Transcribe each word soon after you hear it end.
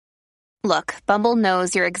Look, Bumble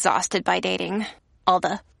knows you're exhausted by dating. All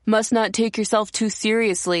the, must not take yourself too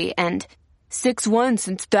seriously, and 6'1"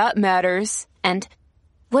 since that matters. And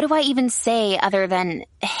what do I even say other than,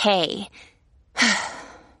 hey?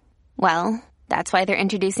 Well, that's why they're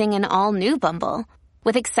introducing an all-new Bumble,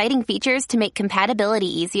 with exciting features to make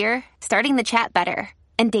compatibility easier, starting the chat better,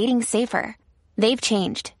 and dating safer. They've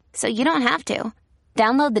changed, so you don't have to.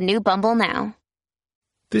 Download the new Bumble now.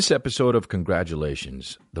 This episode of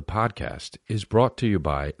Congratulations, the podcast, is brought to you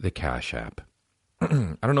by the Cash App. I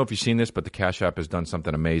don't know if you've seen this, but the Cash App has done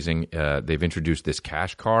something amazing. They've introduced this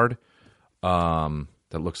cash card that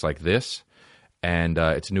looks like this, and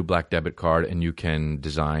it's a new black debit card, and you can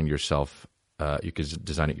design yourself. You can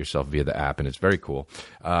design it yourself via the app, and it's very cool.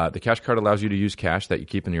 The cash card allows you to use cash that you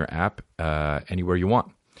keep in your app anywhere you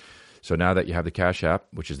want. So now that you have the Cash App,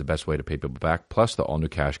 which is the best way to pay people back, plus the all-new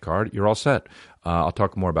Cash Card, you're all set. I'll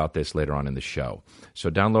talk more about this later on in the show. So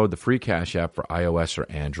download the free Cash App for iOS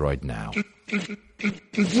or Android now.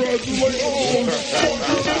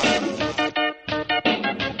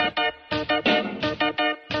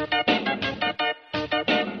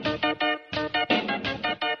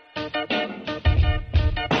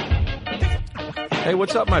 Hey,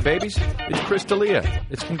 what's up, my babies? It's Chris D'Elia.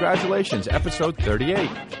 It's Congratulations, episode 38.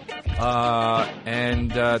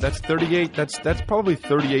 That's 38. That's probably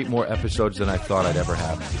 38 more episodes than I thought I'd ever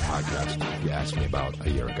have on the podcast, if you asked me about a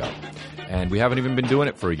year ago. And we haven't even been doing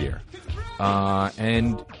it for a year.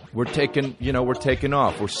 And we're taking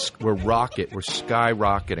off. We're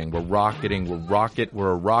skyrocketing. We're a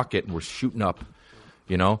rocket, and we're shooting up,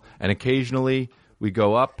 And occasionally we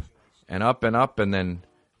go up and up and up, and then,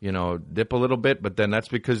 dip a little bit, but then that's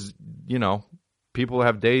because, people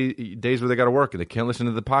have days where they got to work and they can't listen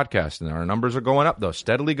to the podcast, and our numbers are going up, though,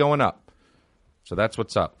 steadily going up. So that's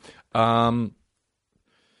what's up.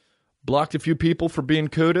 Blocked a few people for being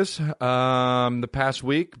kudos the past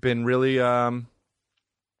week. Been really talking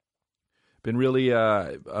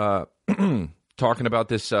about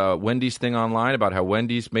this Wendy's thing online, about how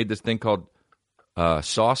Wendy's made this thing called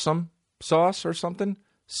Sawsome Sauce or something.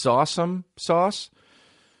 Sawsome Sauce.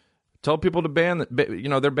 Tell people to ban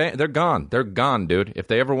that. They're gone. They're gone, dude. If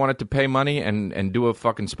they ever wanted to pay money and do a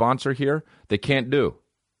fucking sponsor here, they can't do,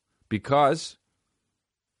 because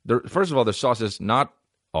first of all, their sauce is not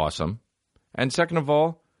awesome, and second of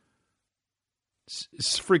all,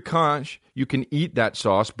 it's free conch. You can eat that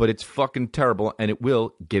sauce, but it's fucking terrible, and it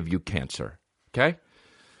will give you cancer. Okay,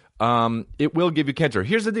 it will give you cancer.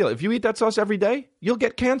 Here's the deal: if you eat that sauce every day, you'll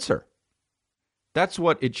get cancer. That's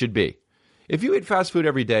what it should be. If you eat fast food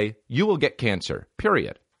every day, you will get cancer,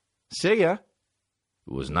 period. See ya.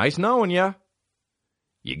 It was nice knowing ya.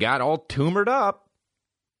 You got all tumored up.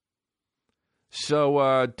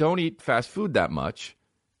 So don't eat fast food that much,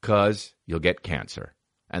 because you'll get cancer.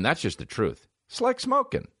 And that's just the truth. It's like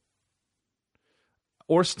smoking.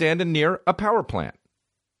 Or standing near a power plant.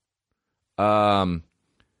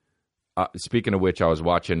 Speaking of which, I was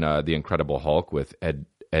watching The Incredible Hulk with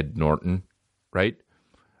Ed Norton, right?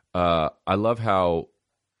 I love how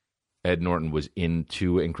Ed Norton was in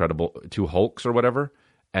two Hulks or whatever,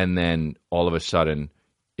 and then all of a sudden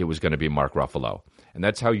it was going to be Mark Ruffalo. And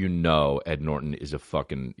that's how you know Ed Norton is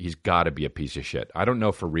he's got to be a piece of shit. I don't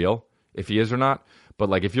know for real if he is or not, but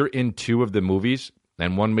like if you're in two of the movies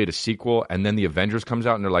and one made a sequel and then the Avengers comes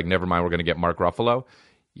out and they're like, never mind, we're going to get Mark Ruffalo,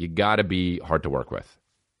 you got to be hard to work with.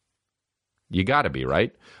 You got to be,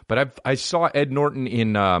 right? But I saw Ed Norton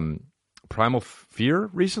in Primal Fear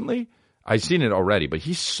recently. I've seen it already, but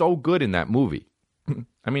he's so good in that movie.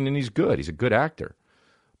 I mean, and he's good. He's a good actor.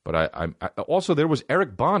 But I also, there was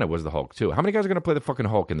Eric Bana was the Hulk too. How many guys are going to play the fucking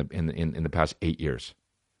Hulk in the past 8 years?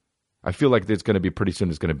 I feel like it's going to be pretty soon.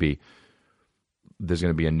 There's going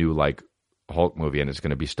to be a new like Hulk movie, and it's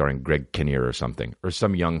going to be starring Greg Kinnear or something, or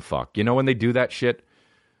some young fuck. When they do that shit,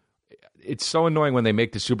 it's so annoying when they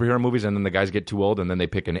make the superhero movies and then the guys get too old and then they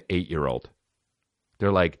pick an 8-year-old.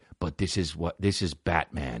 They're like, but this is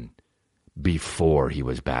Batman before he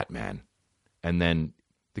was Batman. And then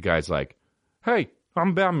the guy's like, hey,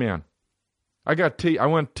 I'm Batman. I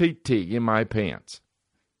want TT in my pants.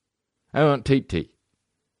 I want TT.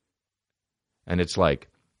 And it's like,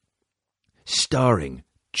 starring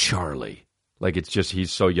Charlie. Like, it's just,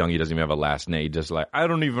 he's so young, he doesn't even have a last name. He's just like, I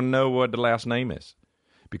don't even know what the last name is.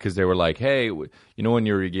 Because they were like, hey, when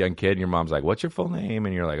you're a young kid and your mom's like, what's your full name?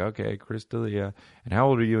 And you're like, okay, Chris D'Elia. And how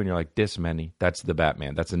old are you? And you're like, this many. That's the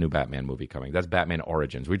Batman. That's the new Batman movie coming. That's Batman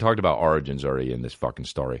Origins. We talked about Origins already in this fucking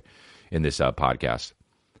story, in this podcast.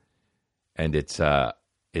 And it's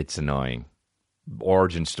annoying.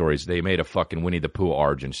 Origin stories. They made a fucking Winnie the Pooh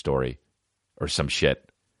origin story or some shit.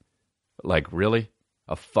 Like, really?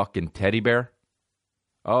 A fucking teddy bear?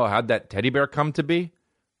 Oh, how'd that teddy bear come to be?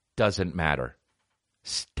 Doesn't matter.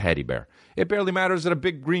 Teddy bear. It barely matters that a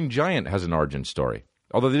big green giant has an origin story.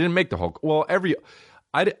 Although they didn't make the Hulk. Well, every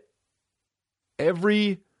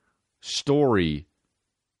story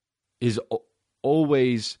is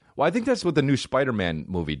always... Well, I think that's what the new Spider-Man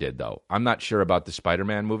movie did, though. I'm not sure about the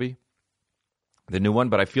Spider-Man movie, the new one,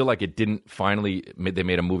 but I feel like it didn't finally... They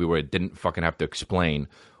made a movie where it didn't fucking have to explain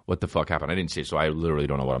what the fuck happened. I didn't see it, so I literally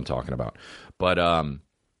don't know what I'm talking about.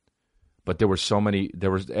 But there were so many.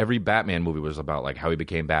 Every Batman movie was about like how he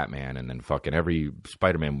became Batman, and then fucking every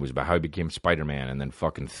Spider-Man was about how he became Spider-Man, and then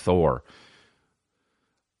fucking Thor.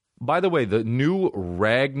 By the way, the new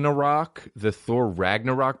Ragnarok, the Thor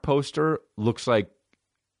Ragnarok poster looks like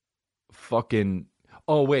fucking.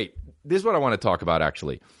 Oh wait, this is what I want to talk about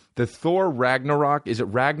actually. The Thor Ragnarok, is it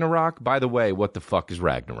Ragnarok? By the way, what the fuck is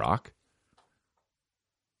Ragnarok?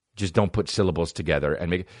 Just don't put syllables together and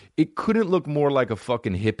make it. It couldn't look more like a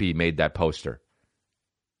fucking hippie made that poster.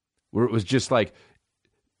 Where it was just like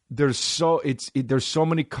there's so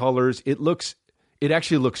many colors. It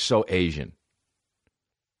actually looks so Asian.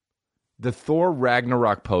 The Thor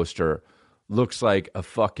Ragnarok poster looks like a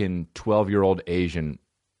fucking 12-year-old Asian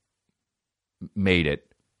made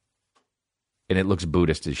it. And it looks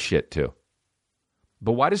Buddhist as shit too.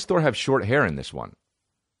 But why does Thor have short hair in this one?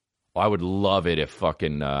 I would love it if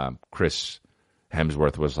fucking Chris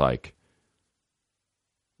Hemsworth was like,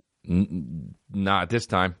 not this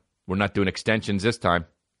time. We're not doing extensions this time.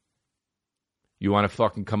 You want to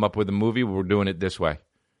fucking come up with a movie? We're doing it this way.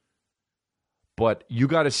 But you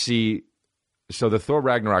got to see. So the Thor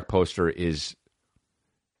Ragnarok poster is,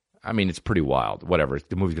 I mean, it's pretty wild. Whatever.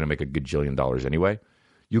 The movie's going to make a good $1 jillion anyway.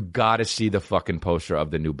 You got to see the fucking poster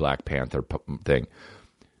of the new Black Panther thing.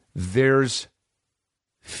 There's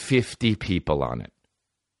 50 people on it.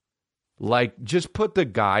 Like, just put the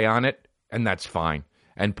guy on it, and that's fine.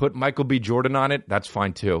 And put Michael B. Jordan on it, that's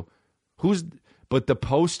fine too. But the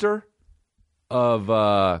poster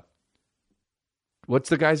of, what's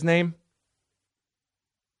the guy's name?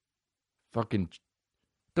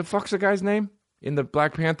 The fuck's the guy's name in the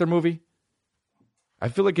Black Panther movie? I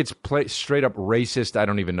feel like it's straight up racist. I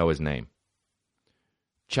don't even know his name.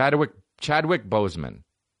 Chadwick Boseman.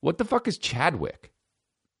 What the fuck is Chadwick?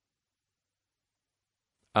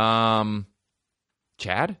 Chad?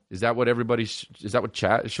 Is that what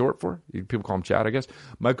Chad is short for? People call him Chad, I guess.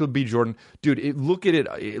 Michael B. Jordan. Dude, look at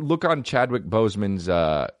it. Look on Chadwick Boseman's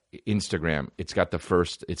Instagram. It's got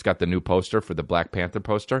the new poster for the Black Panther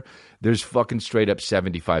poster. There's fucking straight up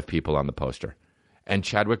 75 people on the poster. And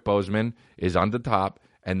Chadwick Boseman is on the top,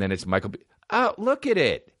 and then it's Michael B. Oh, look at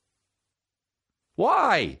it.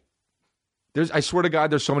 Why? I swear to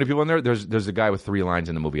God, there's so many people in there. There's a guy with 3 lines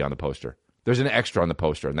in the movie on the poster. There's an extra on the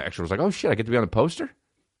poster, and the extra was like, oh, shit, I get to be on the poster?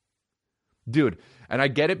 Dude, and I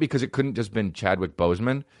get it because it couldn't just been Chadwick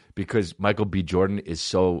Boseman because Michael B. Jordan is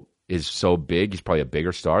so big. He's probably a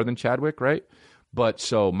bigger star than Chadwick, right? But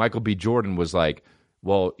so Michael B. Jordan was like,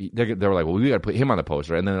 well, they were like, well, we got to put him on the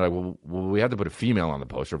poster. And then they're like, well, we have to put a female on the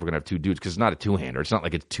poster if we're going to have 2 dudes because it's not a two-hander. It's not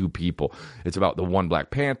like it's 2 people. It's about the one Black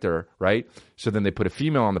Panther, right? So then they put a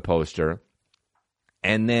female on the poster.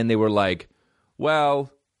 And then they were like,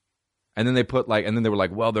 well... And then they were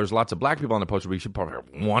like, well, there's lots of black people on the poster. We should probably have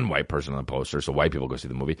 1 white person on the poster so white people go see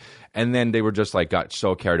the movie. And then they were just like, got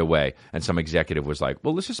so carried away. And some executive was like,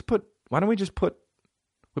 well, why don't we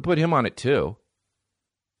put him on it too?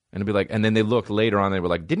 And it'd be like, and then they looked later on, they were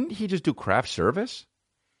like, didn't he just do craft service?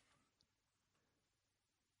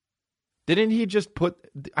 Didn't he just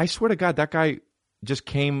I swear to God, that guy just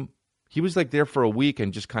came, he was like there for a week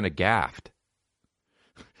and just kind of gaffed.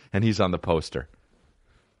 And he's on the poster.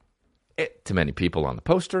 Too many people on the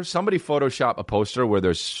poster. Somebody Photoshop a poster where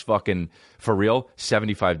there's fucking, for real,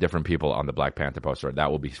 75 different people on the Black Panther poster.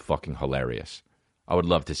 That will be fucking hilarious. I would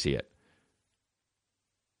love to see it.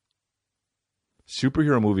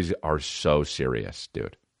 Superhero movies are so serious,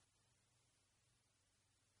 dude.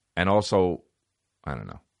 And also, I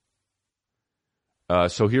don't know.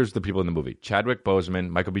 So here's the people in the movie. Chadwick Boseman,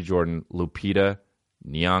 Michael B. Jordan, Lupita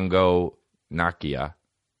Nyong'o Nakia,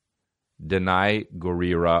 Denai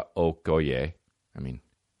Gurira Okoye. I mean,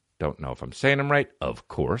 don't know if I'm saying them right. Of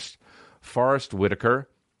course. Forrest Whitaker,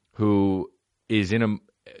 who is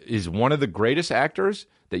one of the greatest actors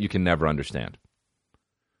that you can never understand.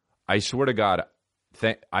 I swear to God,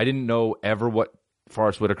 I didn't know ever what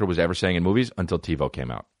Forrest Whitaker was ever saying in movies until TiVo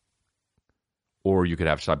came out. Or you could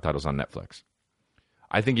have subtitles on Netflix.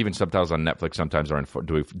 I think even subtitles on Netflix sometimes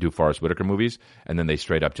do Forrest Whitaker movies, and then they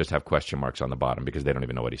straight up just have question marks on the bottom because they don't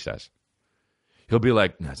even know what he says. He'll be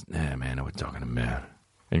like, nah, man, I was talking to man.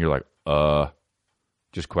 And you're like,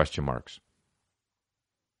 Just question marks.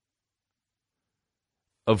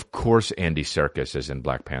 Of course Andy Serkis is in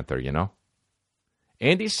Black Panther, you know?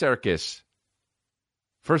 Andy Serkis,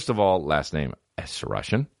 first of all, last name, is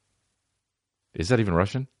Russian. Is that even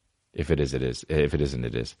Russian? If it is, it is. If it isn't,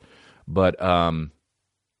 it is. But Andy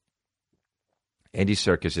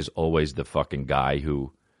Serkis is always the fucking guy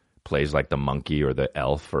who plays like the monkey or the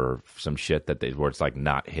elf or some shit where it's like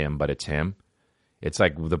not him, but it's him. It's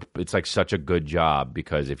like such a good job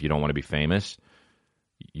because if you don't want to be famous,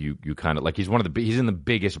 you kind of like he's in the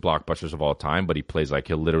biggest blockbusters of all time, but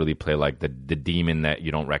he'll literally play like the demon that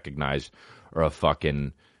you don't recognize or a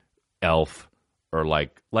fucking elf or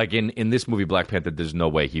like in this movie Black Panther, there's no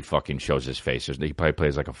way he fucking shows his face. He probably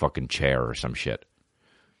plays like a fucking chair or some shit.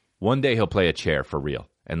 One day he'll play a chair for real.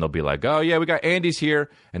 And they'll be like, oh, yeah, we got Andy's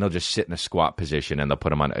here. And he'll just sit in a squat position and they'll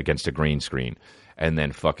put him on against a green screen. And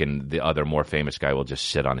then fucking the other more famous guy will just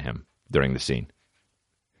sit on him during the scene.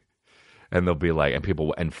 And they'll be like,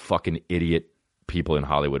 and fucking idiot people in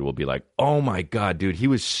Hollywood will be like, oh my God, dude, he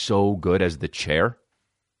was so good as the chair.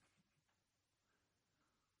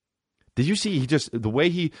 Did you see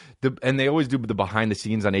and they always do the behind the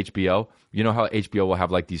scenes on HBO. You know how HBO will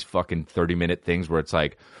have like these fucking 30-minute things where it's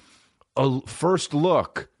like, a first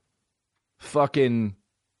look, fucking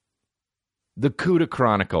the Cuda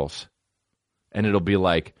Chronicles. And it'll be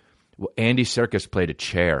like, well, Andy Serkis played a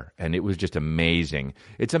chair, and it was just amazing.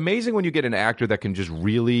 It's amazing when you get an actor that can just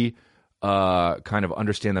really kind of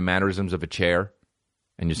understand the mannerisms of a chair,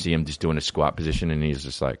 and you see him just doing a squat position, and he's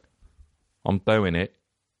just like, I'm doing it.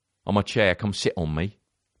 I'm a chair. Come sit on me.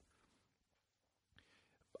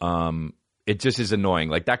 It just is annoying.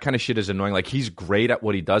 Like, that kind of shit is annoying. Like, he's great at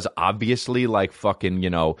what he does. Obviously, like, fucking,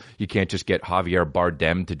 you can't just get Javier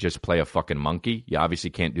Bardem to just play a fucking monkey. You obviously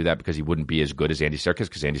can't do that because he wouldn't be as good as Andy Serkis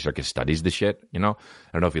because Andy Serkis studies the shit, I don't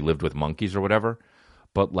know if he lived with monkeys or whatever.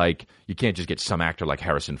 But, like, you can't just get some actor like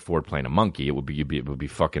Harrison Ford playing a monkey. It would be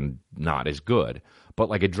fucking not as good. But,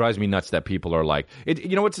 like, it drives me nuts that people are like...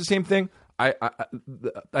 it's the same thing?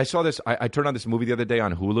 I saw this. I turned on this movie the other day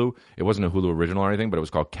on Hulu. It wasn't a Hulu original or anything, but it was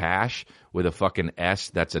called Cash with a fucking S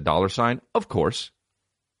that's a $sign. Of course,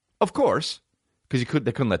 because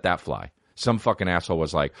they couldn't let that fly. Some fucking asshole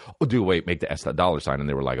was like, "Oh, dude, wait, make the S a $sign," and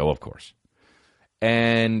they were like, "Oh, of course."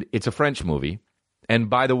 And it's a French movie. And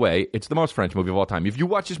by the way, it's the most French movie of all time. If you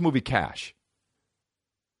watch this movie Cash,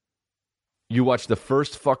 you watch the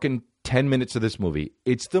first fucking 10 minutes of this movie.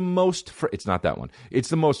 It's the most... it's not that one. It's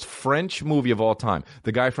the most French movie of all time.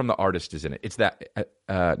 The guy from The Artist is in it. It's that...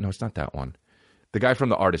 no, it's not that one. The guy from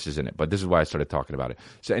The Artist is in it, but this is why I started talking about it.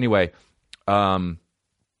 So anyway,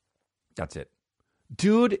 that's it.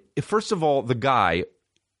 Dude, first of all, the guy,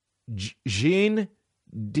 Jean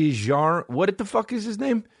Desjardins, what the fuck is his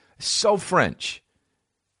name? So French.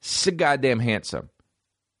 So goddamn handsome.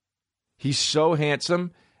 He's so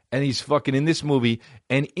handsome. And he's fucking in this movie.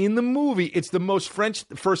 And in the movie, it's the most French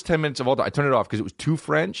first 10 minutes of all time. I turned it off because it was too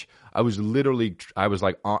French. I was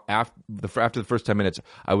like, after the first 10 minutes,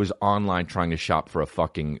 I was online trying to shop for a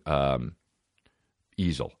fucking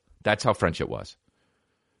easel. That's how French it was.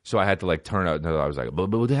 So I had to like turn out. I was like, but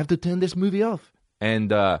we have to turn this movie off.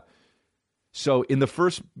 And so in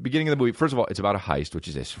the beginning of the movie, first of all, it's about a heist, which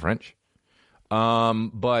is French.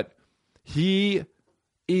 But he...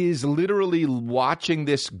 is literally watching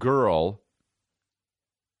this girl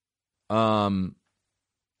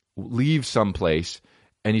leave someplace,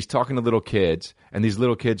 and he's talking to little kids, and these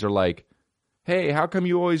little kids are like, hey, how come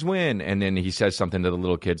you always win? And then he says something to the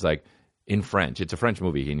little kids like in French. It's a French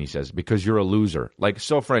movie, and he says, because you're a loser. Like,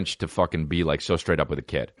 so French to fucking be like so straight up with a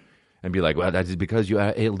kid and be like, well, that is because you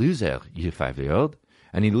are a loser, you 5-year-old.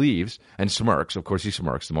 And he leaves and smirks. Of course he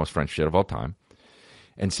smirks, the most French shit of all time.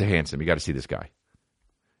 And so handsome. You got to see this guy.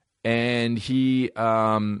 And he,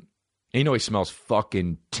 he smells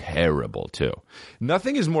fucking terrible too.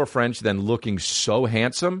 Nothing is more French than looking so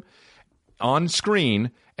handsome on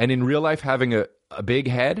screen and in real life having a big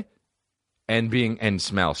head and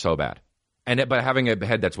smell so bad. But having a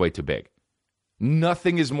head that's way too big.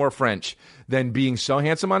 Nothing is more French than being so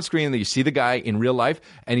handsome on screen that you see the guy in real life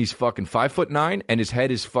and he's fucking 5'9" and his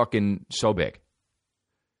head is fucking so big.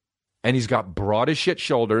 And he's got broad as shit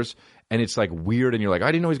shoulders. And it's like weird, and you're like,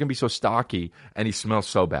 I didn't know he was going to be so stocky, and he smells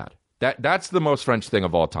so bad. That's the most French thing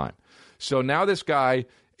of all time. So now this guy,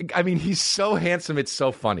 I mean, he's so handsome, it's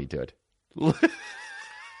so funny, dude. Look at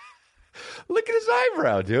his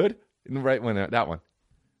eyebrow, dude. Right when that one.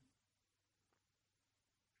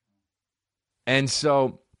 And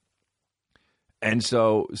so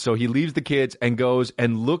he leaves the kids and goes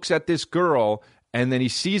and looks at this girl, and then he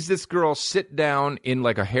sees this girl sit down in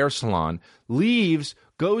like a hair salon, leaves,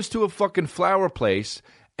 goes to a fucking flower place,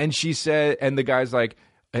 and she said, and the guy's like,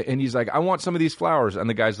 and he's like, I want some of these flowers. And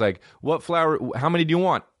the guy's like, what flower? How many do you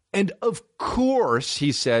want? And of course,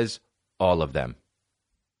 he says, all of them.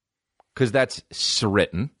 Because that's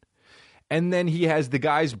written. And then he has the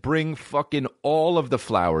guys bring fucking all of the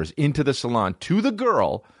flowers into the salon to the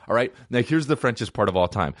girl. All right. Now, here's the Frenchest part of all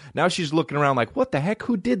time. Now she's looking around like, what the heck?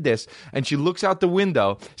 Who did this? And she looks out the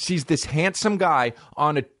window, sees this handsome guy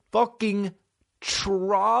on a fucking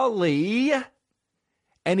trolley.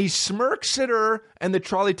 And he smirks at her, and the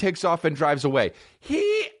trolley takes off and drives away.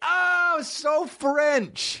 So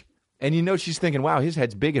French. And you know she's thinking, wow, his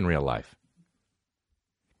head's big in real life.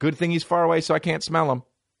 Good thing he's far away so I can't smell him.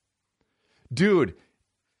 Dude,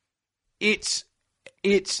 he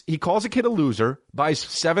calls a kid a loser, buys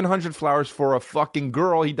 700 flowers for a fucking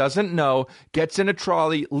girl he doesn't know, gets in a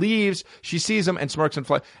trolley, leaves, she sees him and smirks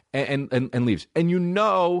and leaves. And you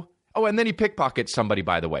know, and then he pickpockets somebody,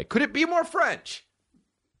 by the way. Could it be more French?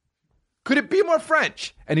 Could it be more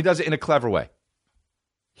French? And he does it in a clever way.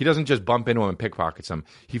 He doesn't just bump into him and pickpockets him.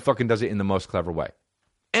 He fucking does it in the most clever way.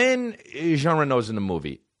 And Jean Reno's in the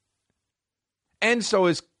movie. And so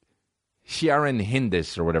is Sharon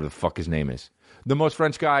Hindis, or whatever the fuck his name is. The most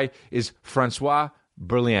French guy is Francois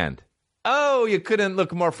Berliand. Oh, you couldn't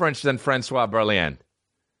look more French than Francois Berliand.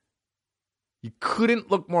 You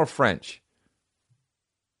couldn't look more French.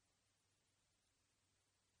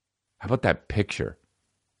 How about that picture?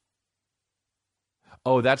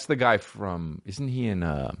 Oh, that's the guy from, isn't he in,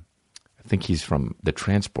 I think he's from The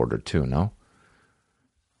Transporter too, no?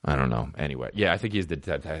 I don't know. Anyway, yeah, I think he's the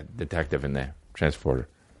detective in there, Transporter.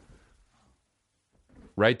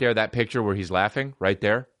 Right there, that picture where he's laughing, right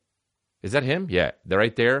there. Is that him? Yeah,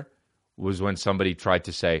 right there was when somebody tried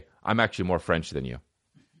to say, I'm actually more French than you.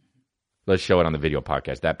 Let's show it on the video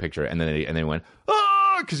podcast, that picture. And then they went,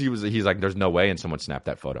 because he's like, there's no way, and someone snapped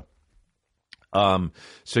that photo.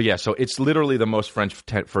 So it's literally the most French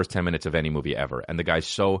first 10 minutes of any movie ever. And the guy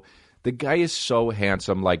is so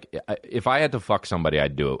handsome. Like, if I had to fuck somebody,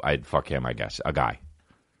 I'd fuck him, I guess, a guy,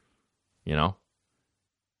 you know?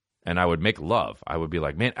 And I would make love. I would be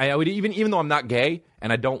like, man, I would even though I'm not gay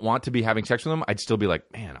and I don't want to be having sex with him, I'd still be like,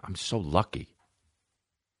 man, I'm so lucky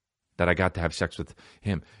that I got to have sex with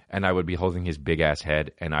him. And I would be holding his big ass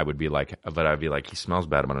head, and I'd be like, he smells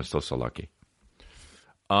bad, but I'm still so lucky.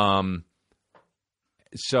 So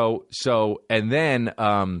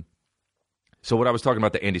what I was talking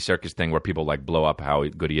about, the Andy Serkis thing where people like blow up how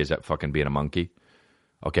good he is at fucking being a monkey.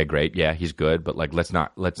 Okay, great. Yeah, he's good, but like let's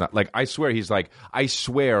not like I swear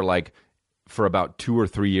like for about 2 or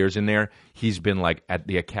 3 years in there, he's been like at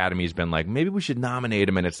the Academy, he's been like, maybe we should nominate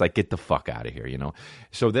him, and it's like, get the fuck out of here, you know?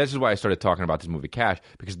 So this is why I started talking about this movie Cash,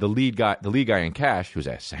 because the lead guy in Cash, who's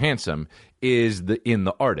handsome, is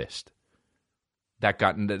the Artist.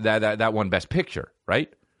 That won Best Picture,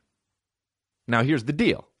 right? Now, here's the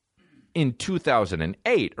deal. In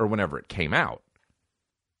 2008, or whenever it came out,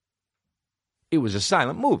 it was a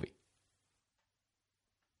silent movie.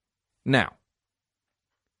 Now,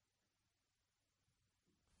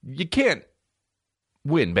 you can't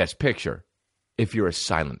win Best Picture if you're a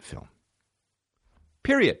silent film.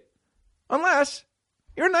 Period. Unless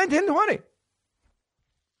you're 1920.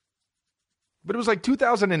 But it was like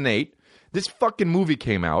 2008. This fucking movie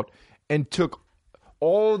came out and took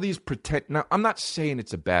all these Now, I'm not saying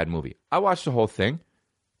it's a bad movie. I watched the whole thing,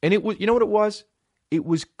 and it was, you know what it was? It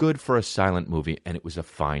was good for a silent movie, and it was a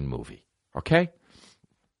fine movie. Okay?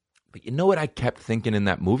 But you know what I kept thinking in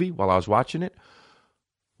that movie while I was watching it?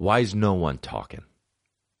 Why is no one talking?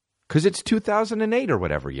 Because it's 2008 or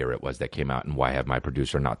whatever year it was that came out, and why have my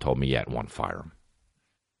producer not told me yet and won't fire him?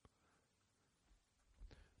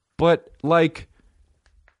 But, like,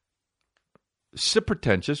 So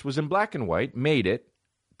Pretentious was in black and white, made it,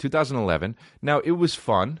 2011. Now, it was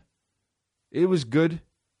fun. It was good,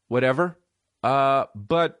 whatever.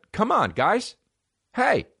 But come on, guys.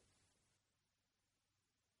 Hey.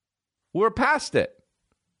 We're past it.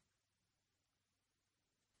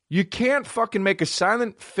 You can't fucking make a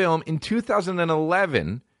silent film in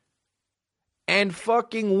 2011 and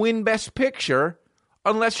fucking win Best Picture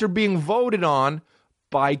unless you're being voted on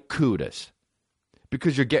by kudos.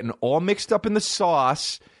 Because you're getting all mixed up in the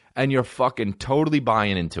sauce and you're fucking totally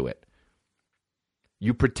buying into it.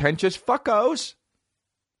 You pretentious fuckos.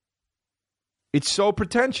 It's so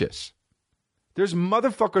pretentious. There's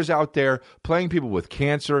motherfuckers out there playing people with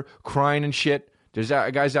cancer, crying and shit. There's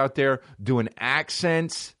guys out there doing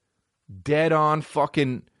accents, dead on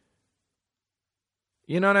fucking,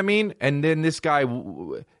 you know what I mean? And then this guy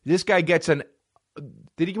gets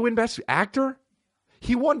did he win Best Actor?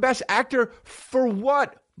 He won Best Actor for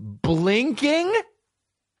what? Blinking?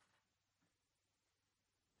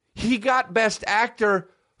 He got Best Actor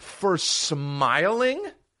for smiling?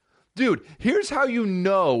 Dude, here's how you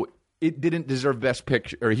know it didn't deserve Best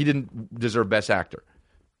Picture, or he didn't deserve Best Actor.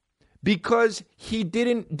 Because he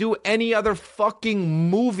didn't do any other fucking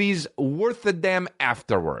movies worth a damn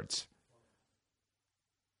afterwards.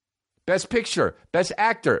 Best Picture, Best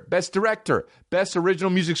Actor, Best Director, Best Original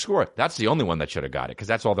Music Score. That's the only one that should have got it, because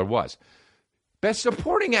that's all there was. Best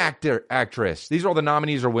Supporting Actress. These are all the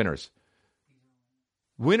nominees or winners.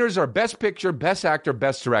 Winners are Best Picture, Best Actor,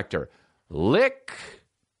 Best Director. Lick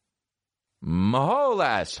my whole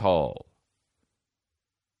asshole.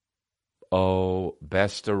 Oh,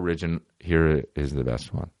 Best Original. Here is the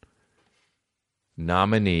best one.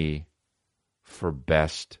 Nominee for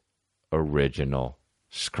Best Original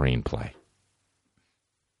Screenplay.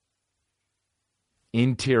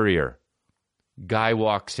 Interior. Guy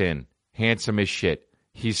walks in. Handsome as shit.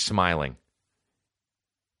 He's smiling.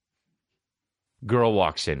 Girl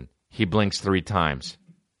walks in. He blinks 3 times.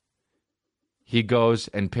 He goes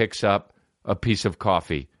and picks up a piece of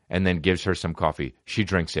coffee and then gives her some coffee. She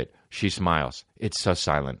drinks it. She smiles. It's so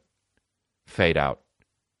silent. Fade out.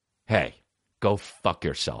 Hey, go fuck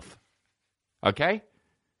yourself. Okay?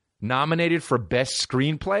 Nominated for Best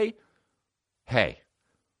Screenplay? Hey,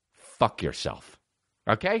 fuck yourself.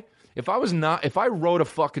 Okay? If I wrote a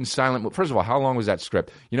fucking silent movie, first of all, how long was that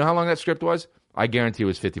script? You know how long that script was? I guarantee it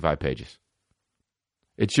was 55 pages.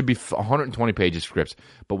 It should be 120 pages scripts.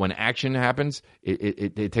 But when action happens,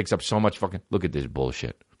 it takes up so much fucking... Look at this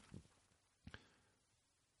bullshit.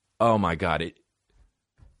 Oh, my God.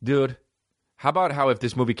 Dude, how about how if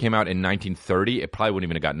this movie came out in 1930, it probably wouldn't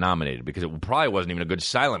even have got nominated because it probably wasn't even a good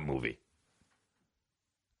silent movie.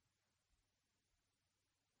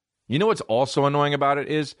 You know what's also annoying about it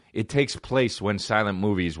is it takes place when silent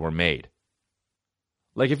movies were made.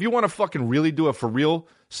 Like, if you want to fucking really do a for real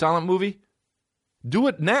silent movie, do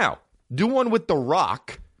it now. Do one with The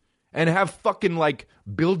Rock and have fucking, like,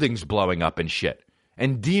 buildings blowing up and shit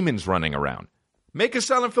and demons running around. Make a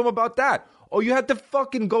silent film about that. Oh, you had to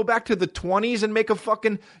fucking go back to the 20s and make a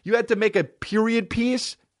fucking... You had to make a period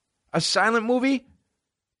piece? A silent movie?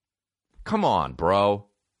 Come on, bro.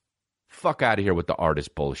 Fuck out of here with the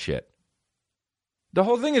artist bullshit. The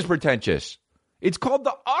whole thing is pretentious. It's called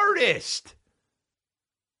The Artist.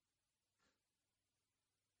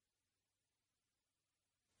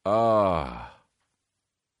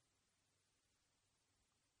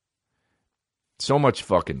 So much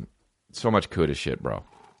CUDA shit, bro.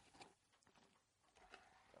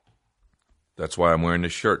 That's why I'm wearing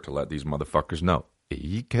this shirt, to let these motherfuckers know.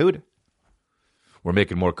 CUDA. We're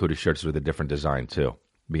making more CUDA shirts with a different design, too.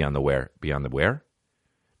 Be on the where? Be on the where?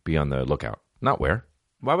 Be on the lookout. Not where.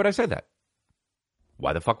 Why would I say that?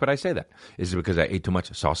 Why the fuck would I say that? Is it because I ate too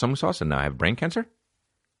much sauce and now I have brain cancer?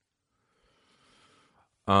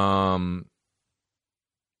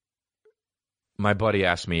 My buddy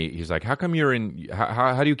asked me, he's like, how come you're in,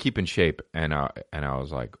 how do you keep in shape? And I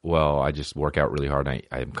was like, well, I just work out really hard. And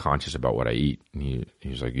I'm conscious about what I eat. And he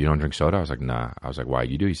was like, you don't drink soda? I was like, nah. I was like, why,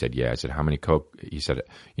 you do? He said, yeah. I said, how many Coke? He said,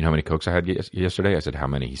 you know how many Cokes I had yesterday? I said, how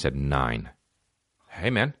many? He said, 9. Hey,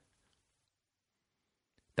 man.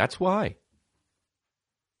 That's why.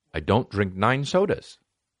 I don't drink 9 sodas.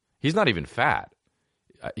 He's not even fat.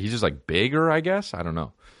 He's just like bigger, I guess. I don't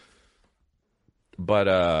know. But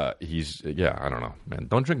I don't know, man.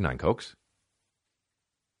 Don't drink 9 Cokes.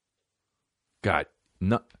 God,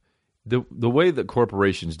 no, the way that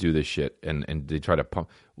corporations do this shit and they try to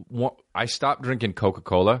pump. I stopped drinking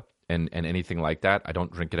Coca-Cola and anything like that. I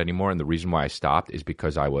don't drink it anymore. And the reason why I stopped is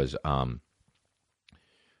because I was I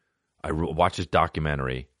watched this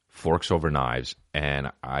documentary, Forks Over Knives,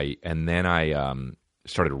 and then I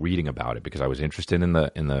started reading about it because I was interested in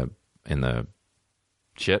the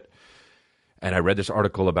shit. And I read this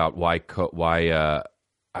article about why it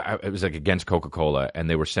was like against Coca-Cola, and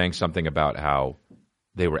they were saying something about how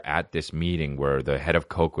they were at this meeting where the head of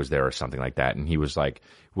Coke was there or something like that, and he was like,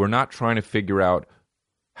 "We're not trying to figure out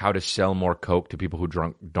how to sell more Coke to people who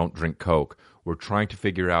don't drink Coke. We're trying to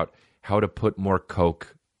figure out how to put more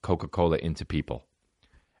Coca-Cola into people."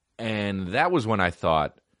 And that was when I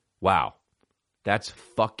thought, wow, that's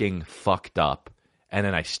fucking fucked up. And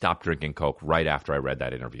then I stopped drinking Coke right after I read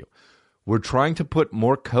that interview. We're trying to put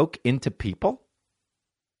more Coke into people?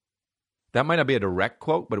 That might not be a direct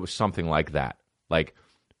quote, but it was something like that. Like,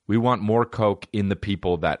 we want more Coke in the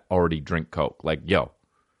people that already drink Coke. Like, yo,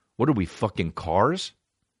 what are we, fucking cars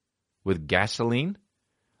with gasoline?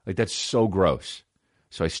 Like, that's so gross.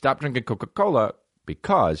 So I stopped drinking Coca-Cola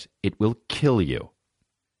because it will kill you.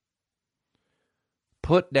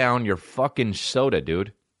 Put down your fucking soda,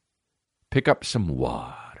 dude. Pick up some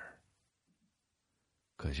water.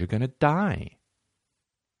 Because you're going to die.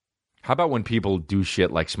 How about when people do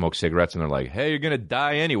shit like smoke cigarettes and they're like, hey, you're going to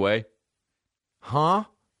die anyway? Huh?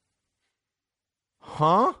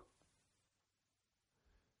 Huh?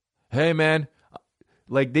 Hey, man.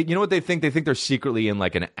 Like, you know what they think? They think they're secretly in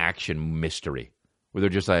like an action mystery where they're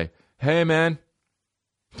just like, hey, man,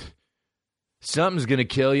 something's going to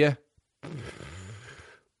kill you.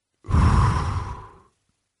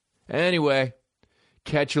 Anyway,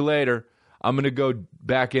 catch you later. I'm going to go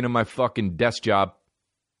back into my fucking desk job.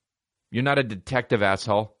 You're not a detective,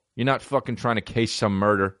 asshole. You're not fucking trying to case some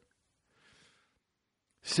murder.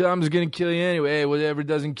 Something's going to kill you anyway. Whatever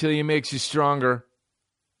doesn't kill you makes you stronger.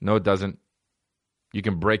 No, it doesn't. You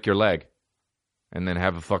can break your leg and then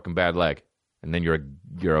have a fucking bad leg. And then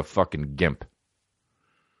you're a fucking gimp.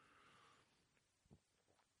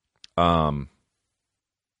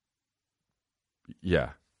 Yeah.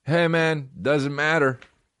 Hey, man, doesn't matter.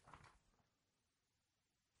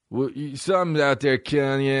 Well, something's out there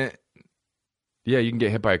killing you. Yeah, you can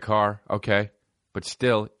get hit by a car. Okay. But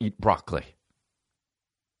still, eat broccoli.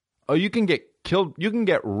 Oh, you can get killed. You can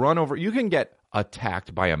get run over. You can get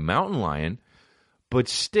attacked by a mountain lion, but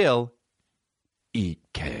still eat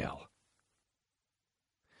kale.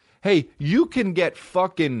 Hey, you can get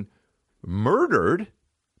fucking murdered,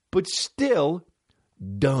 but still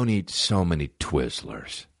don't eat so many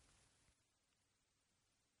Twizzlers.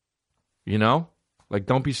 You know? Like,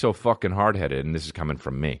 don't be so fucking hard-headed, and this is coming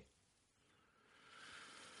from me.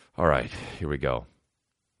 All right, here we go.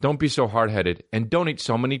 Don't be so hard-headed, and don't eat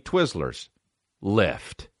so many Twizzlers.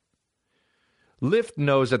 Lyft. Lyft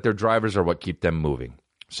knows that their drivers are what keep them moving.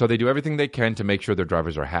 So they do everything they can to make sure their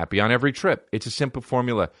drivers are happy on every trip. It's a simple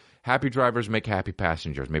formula. Happy drivers make happy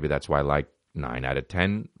passengers. Maybe that's why like 9 out of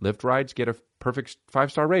 10 Lyft rides get a perfect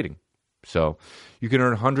 5-star rating. So you can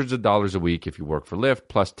earn hundreds of dollars a week if you work for Lyft,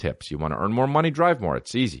 plus tips. You want to earn more money, drive more.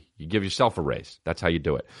 It's easy. You give yourself a raise. That's how you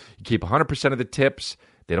do it. You keep 100% of the tips.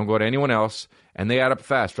 They don't go to anyone else, and they add up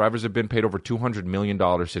fast. Drivers have been paid over $200 million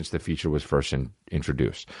since the feature was first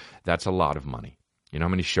introduced. That's a lot of money. You know how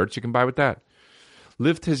many shirts you can buy with that?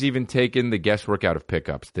 Lyft has even taken the guesswork out of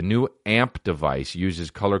pickups. The new AMP device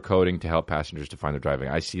uses color coding to help passengers to find their driving.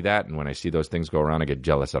 I see that, and when I see those things go around, I get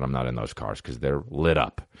jealous that I'm not in those cars because they're lit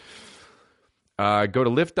up. Go to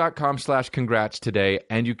lyft.com/congrats today,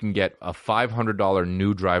 and you can get a $500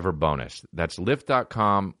 new driver bonus. That's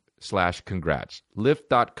lyft.com/congrats.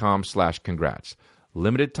 Lyft.com/congrats.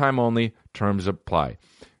 Limited time only. Terms apply.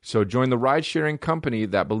 So join the ride-sharing company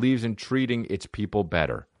that believes in treating its people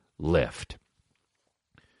better. Lyft.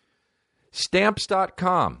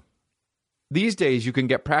 Stamps.com. These days, you can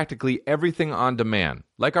get practically everything on demand,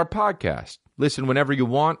 like our podcast. Listen whenever you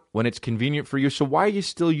want, when it's convenient for you. So why are you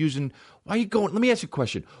still using, why are you going, let me ask you a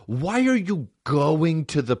question. Why are you going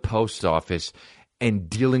to the post office and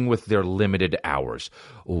dealing with their limited hours?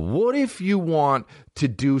 What if you want to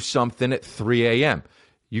do something at 3 a.m.?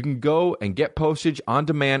 You can go and get postage on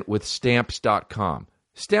demand with Stamps.com.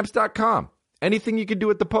 Stamps.com. Anything you can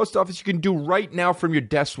do at the post office, you can do right now from your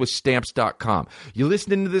desk with Stamps.com. You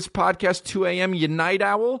listening to this podcast 2 a.m., you night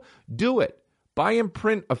owl? Do it. Buy and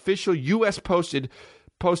print official U.S. postage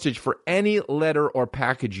for any letter or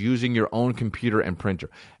package using your own computer and printer.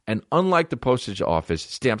 And unlike the postage office,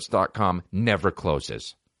 Stamps.com never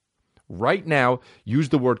closes. Right now, use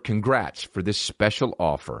the word congrats for this special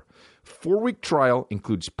offer. 4-week trial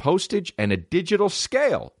includes postage and a digital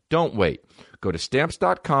scale. Don't wait. Go to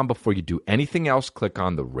Stamps.com before you do anything else. Click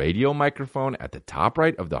on the radio microphone at the top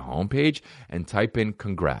right of the homepage and type in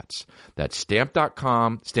congrats. That's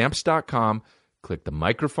Stamps.com. Click the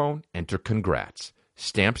microphone, enter congrats.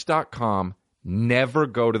 Stamps.com. Never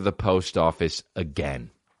go to the post office again.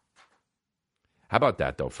 How about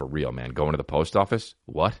that, though, for real, man? Going to the post office?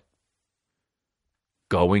 What?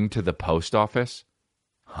 Going to the post office?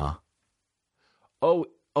 Huh? Oh,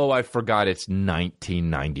 I forgot it's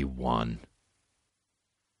 1991.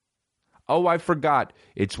 Oh, I forgot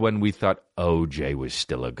it's when we thought OJ was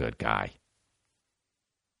still a good guy.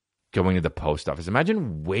 Going to the post office.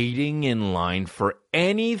 Imagine waiting in line for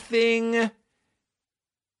anything.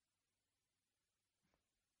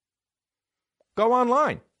 Go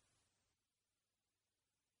online.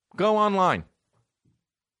 Go online.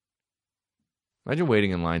 Imagine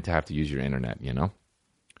waiting in line to have to use your internet, you know?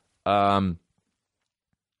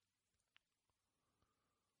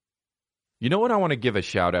 You know what I want to give a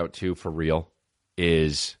shout out to for real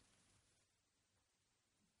is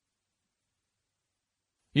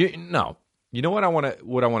you know what I want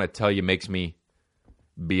to tell you makes me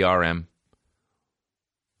BRM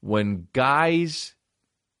when guys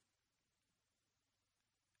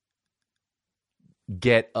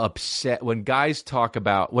get upset when guys talk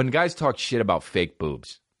shit about fake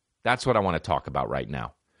boobs. That's what I want to talk about right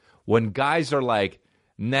now. When guys are like,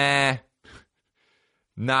 nah,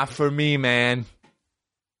 not for me, man.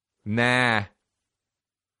 Nah.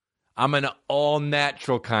 I'm an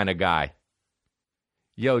all-natural kind of guy.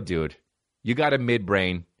 Yo, dude, you got a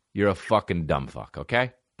midbrain. You're a fucking dumb fuck,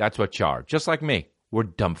 okay? That's what you are. Just like me. We're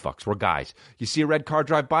dumb fucks. We're guys. You see a red car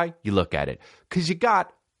drive by, you look at it. Because you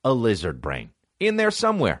got a lizard brain in there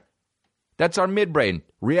somewhere. That's our midbrain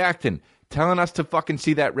reacting, telling us to fucking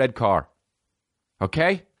see that red car.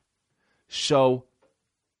 Okay? So,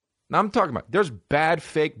 now I'm talking about, there's bad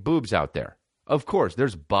fake boobs out there. Of course,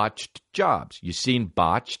 there's botched jobs. You seen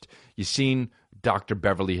Botched? You seen Dr.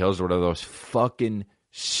 Beverly Hills, or whatever those fucking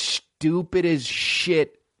stupid as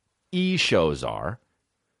shit shows are.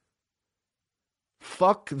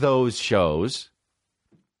 Fuck those shows.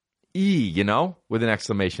 You know, with an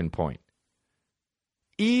exclamation point.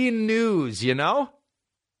 News, you know?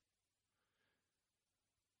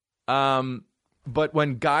 But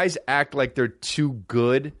when guys act like they're too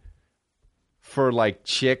good for like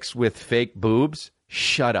chicks with fake boobs,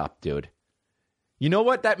 shut up, dude. You know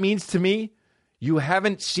what that means to me? You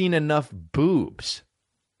haven't seen enough boobs.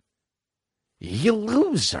 You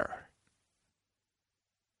loser.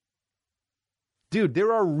 Dude,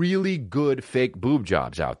 there are really good fake boob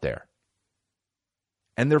jobs out there.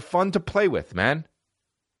 And they're fun to play with, man.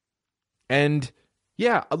 And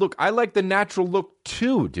yeah, look, I like the natural look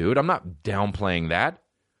too, dude. I'm not downplaying that.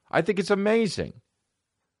 I think it's amazing.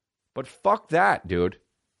 But fuck that, dude.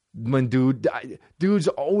 When dude's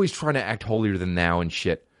always trying to act holier than thou and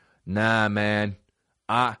shit. Nah, man.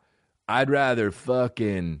 I'd rather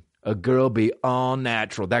fucking a girl be all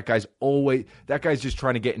natural. That guy's just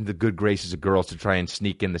trying to get into the good graces of girls to try and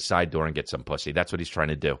sneak in the side door and get some pussy. That's what he's trying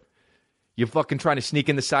to do. You fucking trying to sneak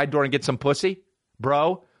in the side door and get some pussy?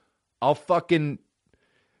 Bro, I'll fucking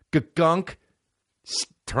gunk,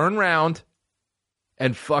 turn around,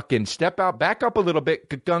 and fucking step out, back up a little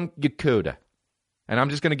bit, gunk, yakuda. And I'm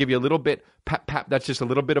just going to give you a little bit, pap, that's just a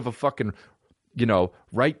little bit of a fucking,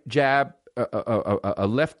 right jab, a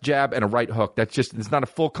left jab, and a right hook. It's not a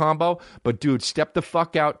full combo, but dude, step the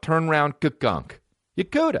fuck out, turn around, gunk,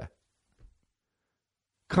 yakuda.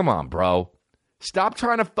 Come on, bro. Stop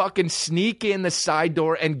trying to fucking sneak in the side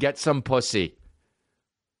door and get some pussy.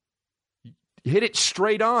 Hit it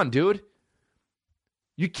straight on, dude.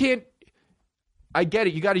 You can't. I get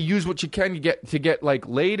it. You got to use what you can to get like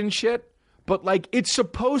laid and shit. But like, it's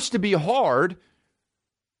supposed to be hard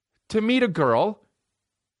to meet a girl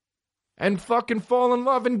and fucking fall in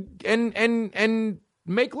love and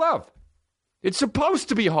make love. It's supposed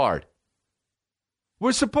to be hard.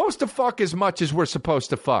 We're supposed to fuck as much as we're supposed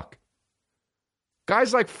to fuck.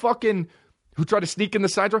 Guys like fucking who try to sneak in the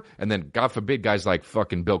side door, and then God forbid guys like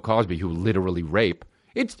fucking Bill Cosby who literally rape.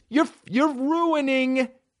 You're ruining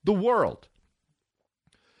the world.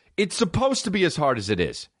 It's supposed to be as hard as it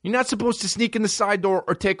is. You're not supposed to sneak in the side door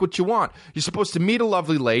or take what you want. You're supposed to meet a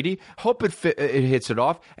lovely lady, hope it hits it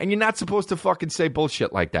off, and you're not supposed to fucking say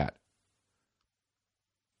bullshit like that.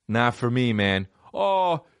 Not for me, man.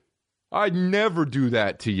 Oh, I'd never do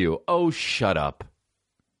that to you. Oh, shut up.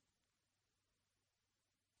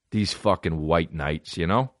 These fucking white knights, you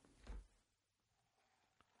know?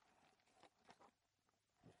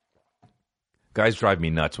 Guys drive me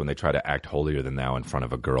nuts when they try to act holier than thou in front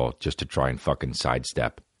of a girl just to try and fucking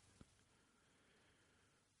sidestep.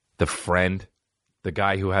 The friend, the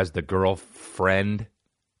guy who has the girlfriend,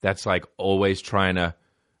 that's like always trying to,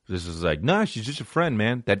 this is like, nah, she's just a friend,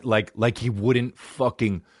 man. That like he wouldn't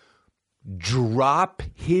fucking drop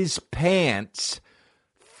his pants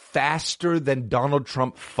faster than Donald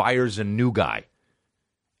Trump fires a new guy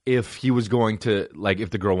if he was going to, like, if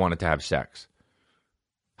the girl wanted to have sex.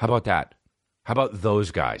 How about that? How about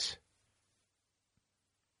those guys?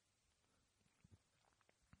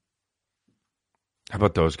 How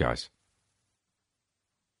about those guys?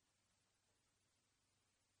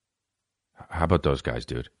 How about those guys,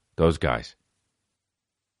 dude? Those guys.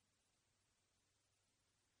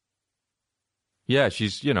 Yeah,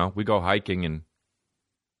 she's, we go hiking and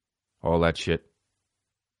all that shit.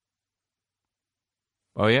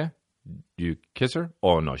 Oh, yeah? You kiss her?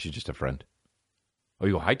 Oh, no, she's just a friend. Oh,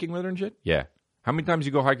 you go hiking with her and shit? Yeah. How many times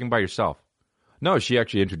you go hiking by yourself? No, she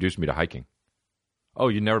actually introduced me to hiking. Oh,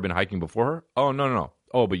 you've never been hiking before her? Oh, no.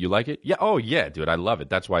 Oh, but you like it? Yeah. Oh, yeah, dude, I love it.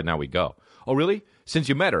 That's why now we go. Oh, really? Since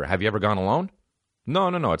you met her, have you ever gone alone? No.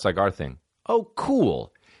 It's like our thing. Oh,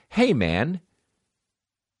 cool. Hey, man,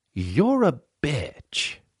 you're a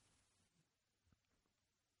bitch.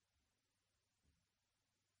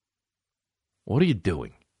 What are you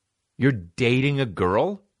doing? You're dating a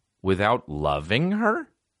girl without loving her?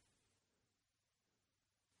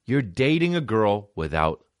 You're dating a girl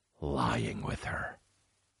without lying with her.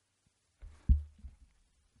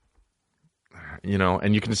 You know,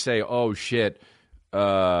 and you can say, oh, shit,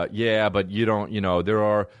 yeah, but you don't, you know, there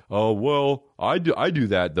are, oh, well, I do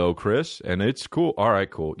that, though, Chris, and it's cool. All right,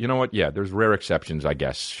 cool. You know what? Yeah, there's rare exceptions, I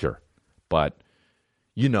guess, sure. But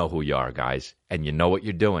you know who you are, guys, and you know what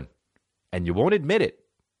you're doing, and you won't admit it,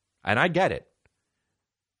 and I get it.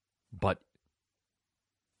 But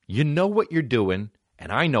you know what you're doing,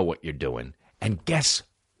 and I know what you're doing, and guess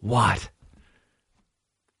what?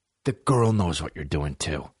 The girl knows what you're doing,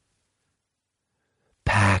 too.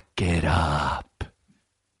 Pack it up.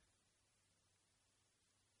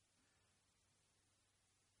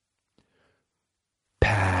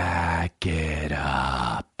 Pack it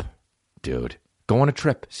up. Dude, go on a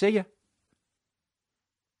trip. See ya.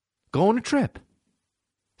 Go on a trip.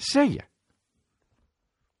 See ya.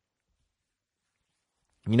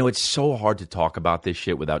 You know, it's so hard to talk about this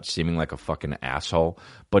shit without seeming like a fucking asshole,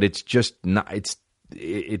 but it's just not,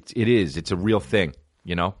 it is. It's a real thing,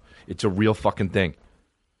 you know? It's a real fucking thing.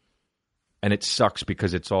 And it sucks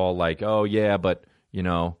because it's all like, oh, yeah, but, you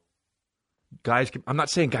know, guys, I'm not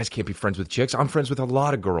saying guys can't be friends with chicks. I'm friends with a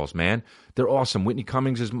lot of girls, man. They're awesome. Whitney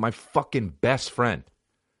Cummings is my fucking best friend.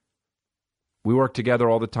 We work together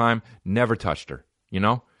all the time. Never touched her, you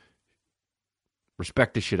know?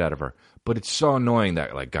 Respect the shit out of her. But it's so annoying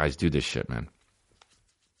that, like, guys do this shit, man.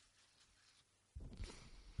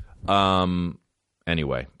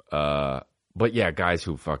 Anyway, but yeah, guys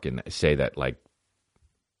who fucking say that, like,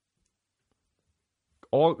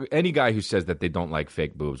 any guy who says that they don't like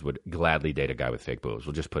fake boobs would gladly date a guy with fake boobs.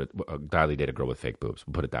 We'll just put it, gladly date a girl with fake boobs.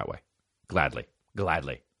 We'll put it that way. Gladly.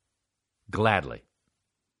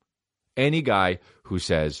 Any guy who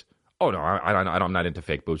says, oh, no, I'm not into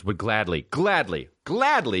fake boobs, would gladly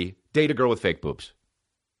date a girl with fake boobs.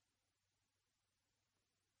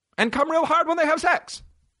 And come real hard when they have sex.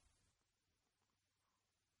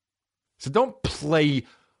 So don't play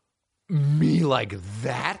me like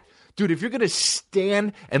that. Dude, if you're going to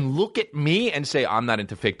stand and look at me and say, I'm not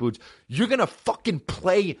into fake boobs, you're going to fucking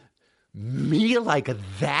play me like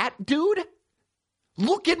that, dude?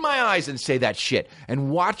 Look in my eyes and say that shit and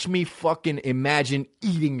watch me fucking imagine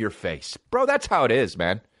eating your face. Bro, that's how it is,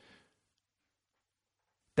 man.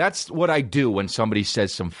 That's what I do when somebody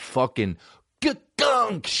says some fucking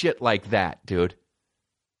gunk shit like that, dude.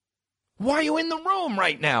 Why are you in the room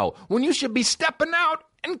right now when you should be stepping out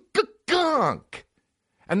and gunk?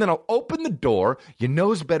 And then I'll open the door. Your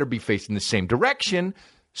nose better be facing the same direction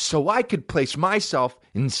so I could place myself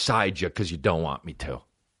inside you because you don't want me to.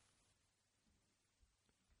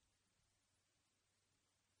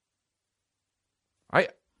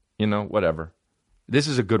 Whatever. This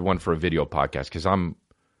is a good one for a video podcast because I'm,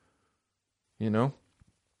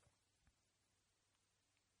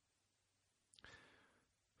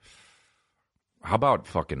 How about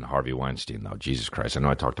fucking Harvey Weinstein, though? Jesus Christ. I know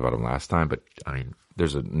I talked about him last time, but, I mean,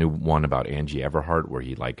 there's a new one about Angie Everhart where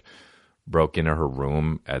he, like, broke into her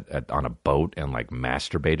room on a boat and, like,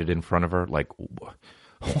 masturbated in front of her. Like,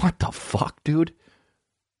 what the fuck, dude?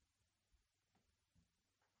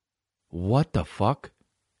 What the fuck?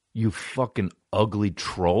 You fucking ugly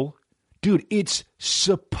troll? Dude, it's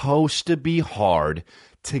supposed to be hard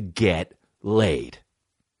to get laid.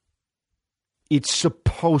 It's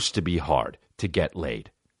supposed to be hard to get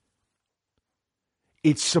laid.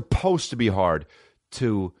 It's supposed to be hard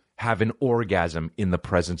to have an orgasm in the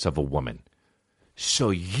presence of a woman.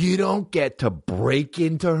 So you don't get to break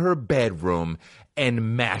into her bedroom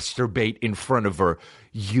and masturbate in front of her,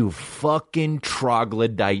 you fucking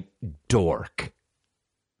troglodyte dork.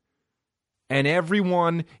 And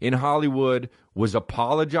everyone in Hollywood was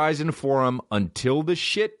apologizing for him until the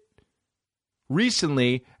shit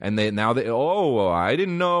recently, and I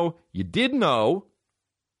didn't know. You did know.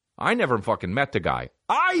 I never fucking met the guy.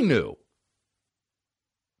 I knew.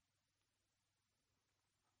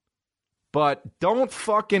 But don't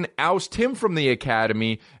fucking oust him from the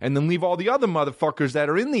academy and then leave all the other motherfuckers that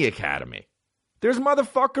are in the academy. There's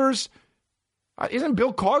motherfuckers. Isn't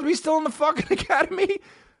Bill Cosby still in the fucking academy?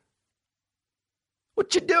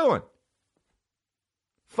 What you doing?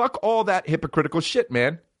 Fuck all that hypocritical shit,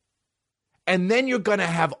 man. And then you're going to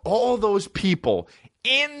have all those people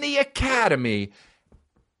in the academy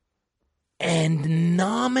and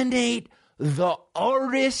nominate the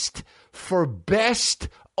artist for best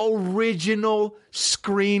original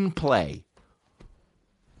screenplay.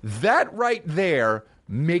 That right there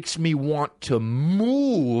makes me want to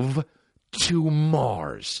move to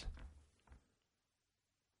Mars.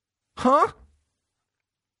 Huh?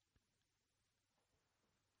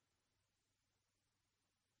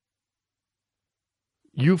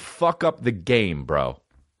 You fuck up the game, bro.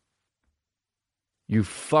 You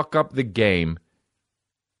fuck up the game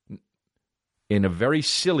in a very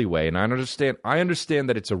silly way, and I understand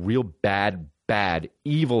that it's a real bad,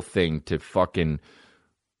 evil thing to fucking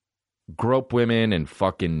grope women and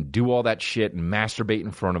fucking do all that shit and masturbate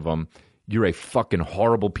in front of them. You're a fucking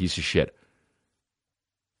horrible piece of shit.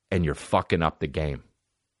 And you're fucking up the game.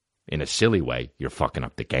 In a silly way, you're fucking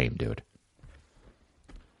up the game, dude.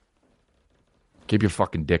 Keep your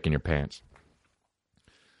fucking dick in your pants.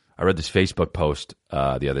 I read this Facebook post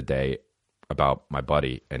the other day about my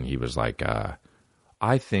buddy, and he was like,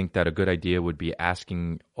 I think that a good idea would be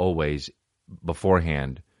asking always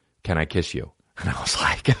beforehand, can I kiss you? And I was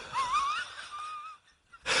like,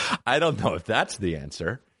 I don't know if that's the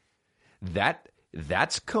answer.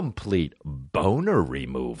 That's complete boner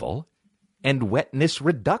removal and wetness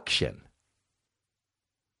reduction.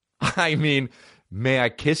 I mean, may I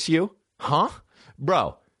kiss you? Huh?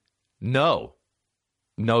 Bro, no.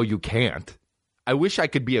 No, you can't. I wish I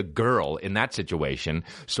could be a girl in that situation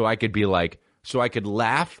so I could be like, so I could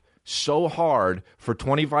laugh so hard for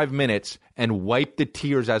 25 minutes and wipe the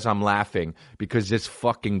tears as I'm laughing because this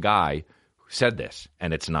fucking guy said this,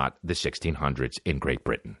 and it's not the 1600s in Great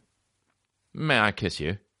Britain. May I kiss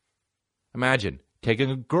you? Imagine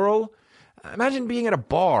taking a girl, imagine being at a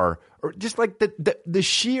bar, or just like the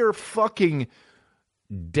sheer fucking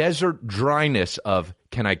desert dryness of,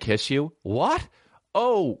 can I kiss you? What?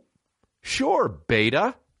 Oh, sure,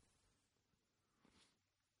 beta.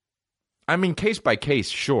 I mean, case by case,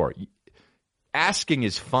 sure. Asking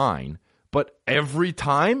is fine, but every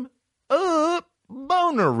time?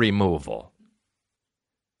 Boner removal.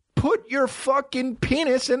 Put your fucking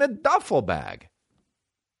penis in a duffel bag.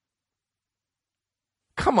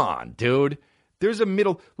 Come on, dude. There's a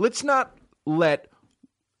middle. Let's not let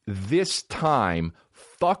this time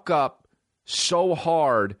fuck up so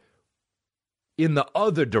hard in the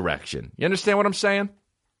other direction. You understand what I'm saying?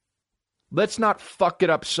 Let's not fuck it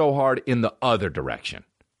up so hard in the other direction,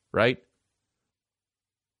 right?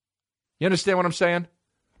 You understand what I'm saying?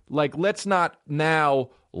 Like, let's not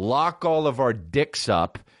now lock all of our dicks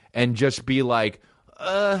up and just be like,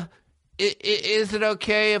 is it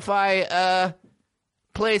okay if I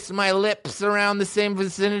place my lips around the same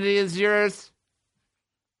vicinity as yours?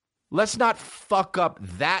 Let's not fuck up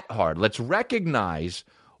that hard. Let's recognize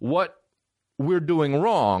what we're doing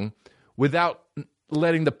wrong without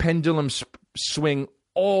letting the pendulum swing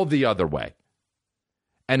all the other way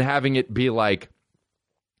and having it be like,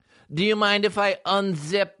 do you mind if I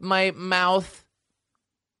unzip my mouth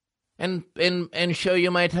and show you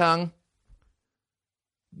my tongue?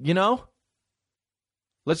 You know?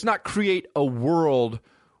 Let's not create a world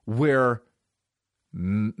where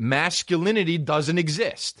masculinity doesn't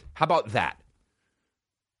exist. How about that?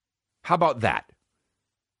 How about that?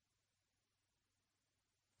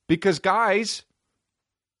 Because guys,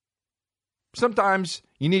 sometimes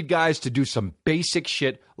you need guys to do some basic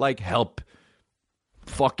shit like help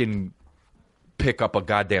fucking pick up a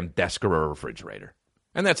goddamn desk or a refrigerator.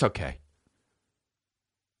 And that's okay.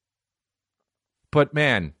 But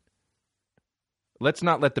man, let's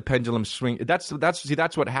not let the pendulum swing. That's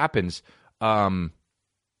what happens.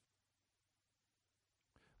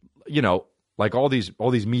 You know, like all these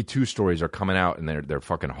Me Too stories are coming out and they're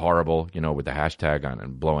fucking horrible, you know, with the hashtag on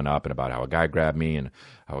and blowing up and about how a guy grabbed me and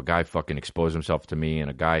how a guy fucking exposed himself to me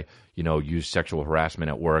and a guy, you know, used sexual harassment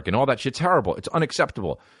at work and all that shit's terrible. It's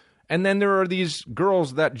unacceptable. And then there are these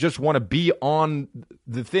girls that just want to be on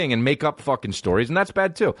the thing and make up fucking stories, and that's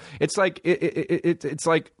bad too. It's like it's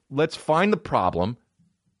like, let's find the problem,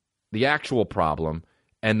 the actual problem,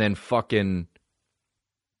 and then fucking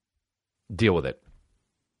deal with it.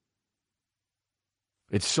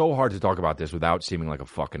 It's so hard to talk about this without seeming like a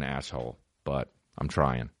fucking asshole, but I'm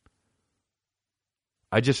trying.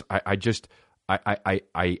 I hate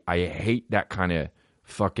that kind of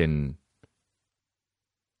fucking.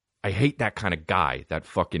 I hate that kind of guy that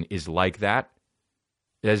fucking is like that,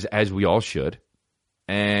 as we all should,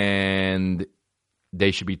 and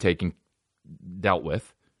they should be dealt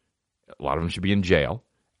with. A lot of them should be in jail,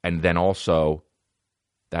 and then also,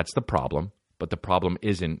 that's the problem. But the problem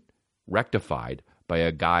isn't rectified by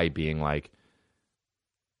a guy being like,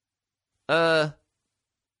 is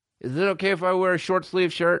it okay if I wear a short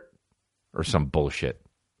sleeve shirt? Or some bullshit.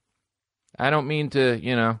 I don't mean to,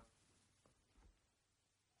 you know.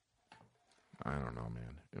 I don't know,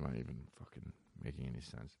 man. Am I even fucking making any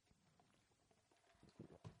sense?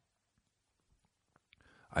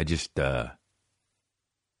 I just,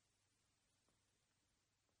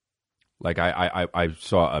 like I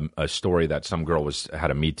saw a story that some girl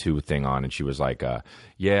had a Me Too thing on, and she was like,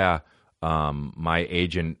 yeah, my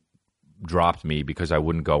agent dropped me because I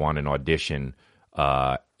wouldn't go on an audition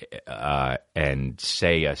and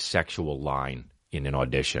say a sexual line in an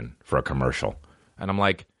audition for a commercial. And I'm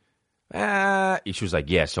like, she was like,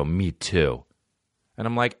 yeah, so me too. And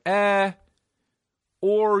I'm like,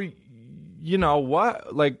 or you know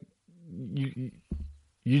what? Like you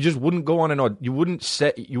just wouldn't go on you wouldn't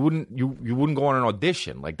go on an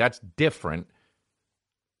audition. Like that's different.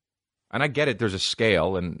 And I get it, there's a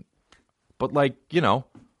scale but like, you know,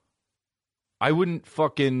 I wouldn't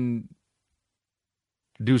fucking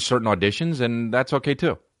do certain auditions, and that's okay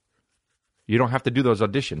too. You don't have to do those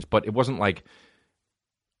auditions, but it wasn't like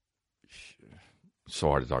so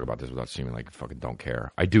hard to talk about this without seeming like I fucking don't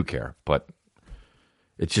care. I do care, but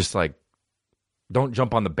it's just like don't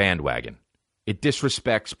jump on the bandwagon. It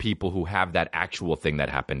disrespects people who have that actual thing that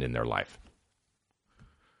happened in their life.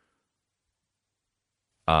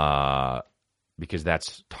 Because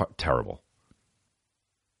that's terrible.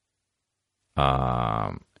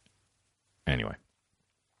 Anyway,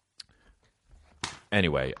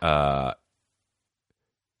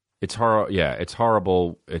 it's horrible. Yeah, it's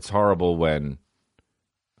horrible. It's horrible when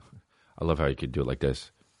I love how you could do it like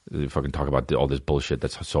this. You fucking talk about all this bullshit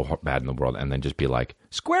that's so bad in the world, and then just be like,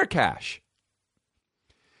 Square Cash.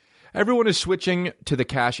 Everyone is switching to the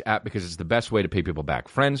Cash app because it's the best way to pay people back.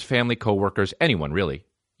 Friends, family, coworkers, anyone really.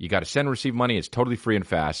 You got to send and receive money. It's totally free and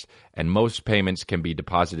fast, and most payments can be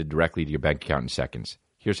deposited directly to your bank account in seconds.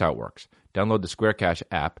 Here's how it works. Download the Square Cash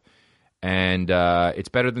app, and it's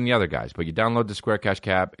better than the other guys. But you download the Square Cash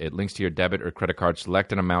app. It links to your debit or credit card.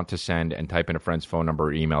 Select an amount to send, and type in a friend's phone number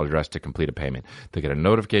or email address to complete a payment. They'll get a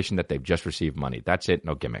notification that they've just received money. That's it.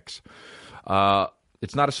 No gimmicks.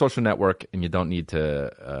 It's not a social network, and you don't need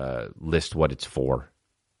to list what it's for.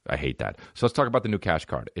 I hate that. So let's talk about the new Cash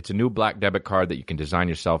Card. It's a new black debit card that you can design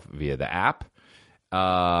yourself via the app.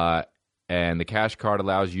 And the Cash Card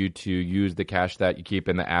allows you to use the cash that you keep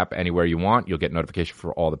in the app anywhere you want. You'll get notification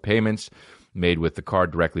for all the payments made with the card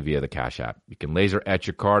directly via the Cash app. You can laser etch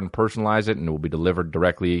your card and personalize it, and it will be delivered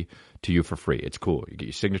directly to you for free. It's cool. You get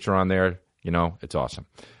your signature on there. You know, it's awesome.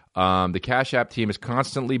 The Cash App team is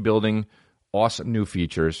constantly building awesome new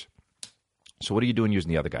features. So what are you doing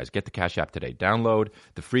using the other guys? Get the Cash App today. Download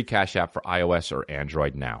the free Cash App for iOS or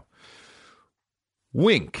Android now.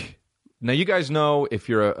 Wink. Now, you guys know, if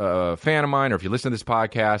you're a fan of mine, or if you listen to this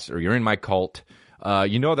podcast, or you're in my cult,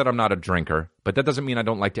 you know that I'm not a drinker, but that doesn't mean I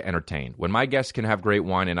don't like to entertain. When my guests can have great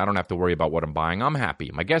wine and I don't have to worry about what I'm buying, I'm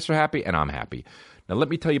happy. My guests are happy, and I'm happy. Now, let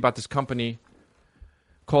me tell you about this company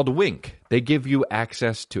called Wink. They give you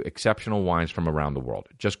access to exceptional wines from around the world.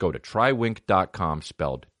 Just go to trywink.com,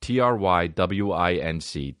 spelled TRYWINC.com.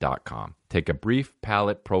 Take a brief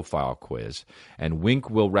palate profile quiz, and Wink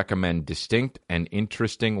will recommend distinct and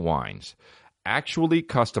interesting wines, actually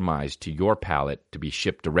customized to your palate to be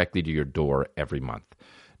shipped directly to your door every month.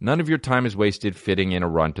 None of your time is wasted fitting in a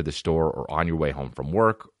run to the store or on your way home from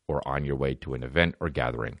work or on your way to an event or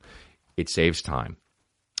gathering. It saves time.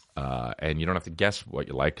 And you don't have to guess what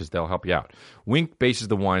you like because they'll help you out. Wink bases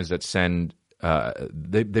the wines that send.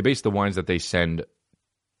 They base the wines that they send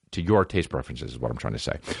to your taste preferences. Is what I'm trying to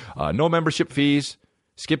say. No membership fees.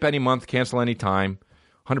 Skip any month. Cancel any time.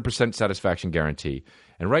 100% satisfaction guarantee.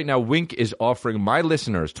 And right now, Wink is offering my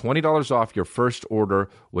listeners $20 off your first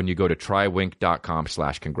order when you go to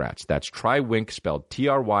trywink.com/congrats. That's trywink, spelled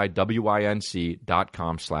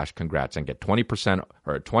TRYWINC.com/congrats, and get 20%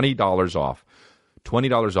 or $20 off.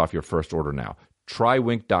 $20 off your first order now.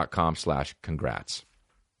 Trywink.com/congrats.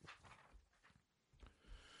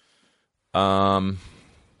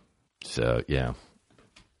 So, yeah.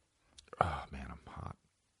 Oh, man, I'm hot.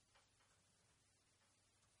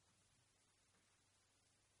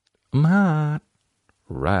 I'm hot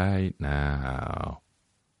right now.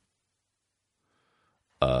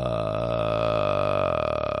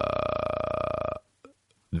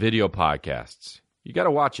 Video podcasts. You got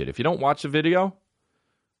to watch it. If you don't watch the video,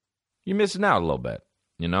 you're missing out a little bit,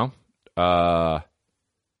 you know? You're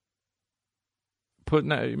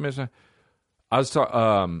missing. I was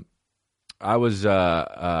talking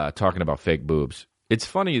about fake boobs. It's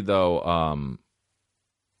funny though.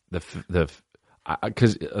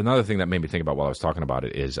 Because another thing that made me think about while I was talking about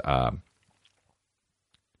it is,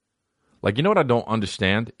 like, you know what I don't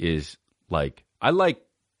understand is, like, I like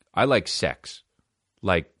sex,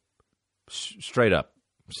 like straight up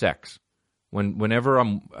sex. Whenever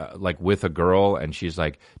I'm like with a girl and she's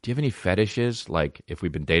like, "Do you have any fetishes?" Like, if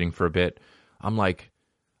we've been dating for a bit, I'm like,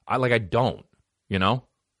 I don't, you know.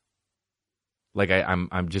 Like I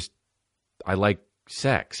like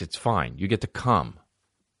sex. It's fine. You get to come.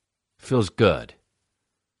 Feels good,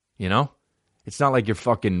 you know. It's not like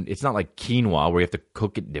it's not like quinoa where you have to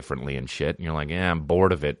cook it differently and shit. And you're like, yeah, I'm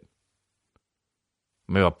bored of it.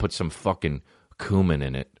 Maybe I'll put some fucking cumin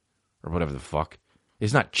in it or whatever the fuck.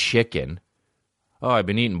 It's not chicken. Oh, I've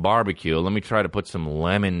been eating barbecue. Let me try to put some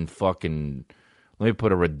let me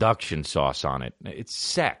put a reduction sauce on it. It's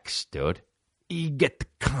sex, dude. You get the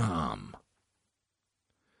cum.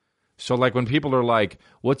 So, like, when people are like,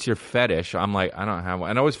 what's your fetish? I'm like, I don't have one.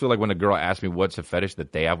 And I always feel like when a girl asks me what's a fetish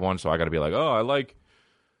that they have one, so I got to be like, oh, I don't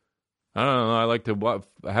know, I like to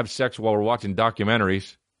have sex while we're watching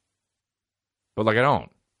documentaries. But, like, I don't.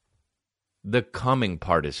 The coming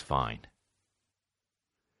part is fine.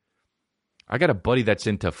 I got a buddy that's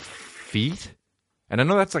into feet, and I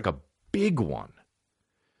know that's, like, a big one.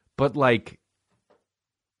 But, like,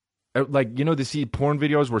 you know, to see porn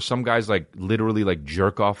videos where some guys, like, literally, like,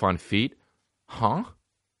 jerk off on feet? Huh?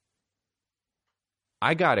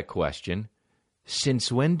 I got a question.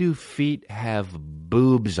 Since when do feet have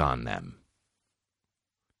boobs on them?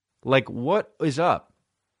 Like, what is up?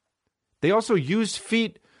 They also use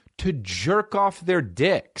feet to jerk off their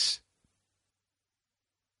dicks.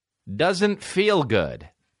 Doesn't feel good.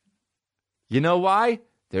 You know why?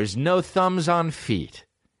 There's no thumbs on feet.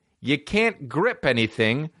 You can't grip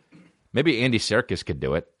anything. Maybe Andy Serkis could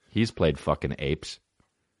do it. He's played fucking apes.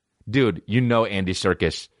 Dude, you know Andy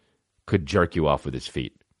Serkis could jerk you off with his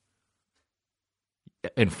feet.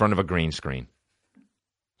 In front of a green screen.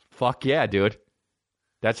 Fuck yeah, dude.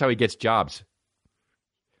 That's how he gets jobs.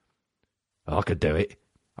 I could do it.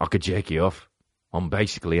 I could jerk you off. I'm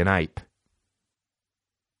basically an ape.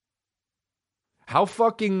 How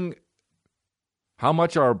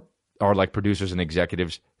much are like producers and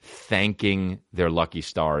executives thanking their lucky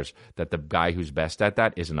stars that the guy who's best at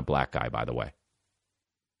that isn't a black guy, by the way?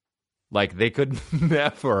 Like, they could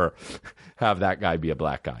never have that guy be a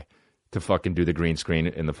black guy to fucking do the green screen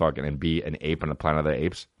in the fucking and be an ape on the Planet of the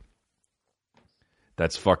Apes.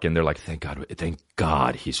 That's fucking, they're like, thank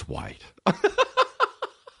God he's white.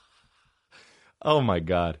 Oh my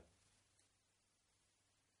God.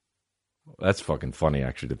 That's fucking funny,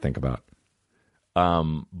 actually, to think about.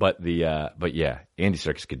 But yeah, Andy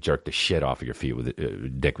Serkis could jerk the shit off of your feet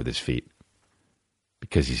with dick with his feet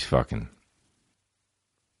because he's fucking.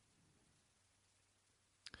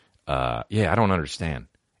 Yeah, I don't understand,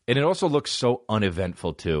 and it also looks so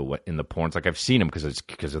uneventful too in the porns. Like, I've seen him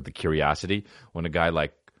because of the curiosity when a guy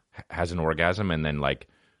like has an orgasm and then like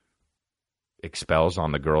expels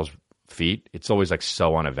on the girl's feet. It's always like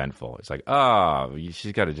so uneventful. It's like,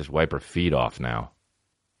 she's got to just wipe her feet off now.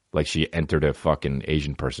 Like she entered a fucking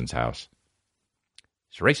Asian person's house.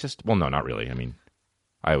 It's racist. Well, no, not really. I mean,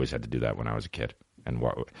 I always had to do that when I was a kid. And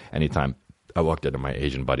anytime I walked into my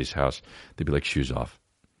Asian buddy's house, they'd be like, shoes off.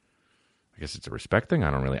 I guess it's a respect thing.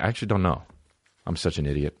 I actually don't know. I'm such an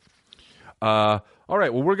idiot. All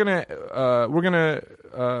right. Well, we're gonna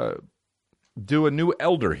do a new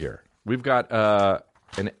elder here. We've got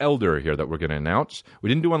an elder here that we're gonna announce. We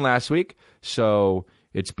didn't do one last week, so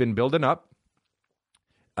it's been building up.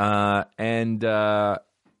 And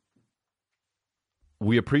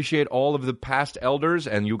we appreciate all of the past elders,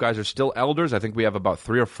 and you guys are still elders. I think we have about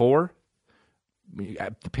 3 or 4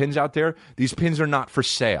 pins out there. These pins are not for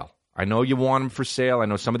sale. I know you want them for sale. I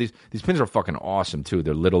know some of these pins are fucking awesome too.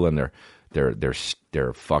 They're little and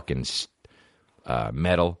they're fucking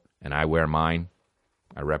metal, and I wear mine.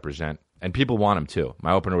 I represent, and people want them too.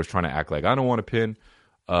 My opener was trying to act like I don't want a pin.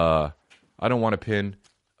 I don't want a pin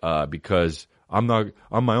because I'm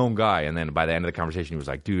my own guy. And then by the end of the conversation, he was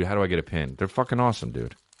like, dude, how do I get a pin? They're fucking awesome,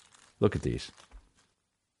 dude. Look at these.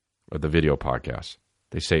 Or the video podcast.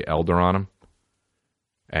 They say elder on them.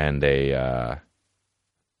 And they're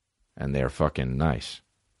fucking nice.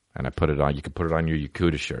 And I put it on. You can put it on your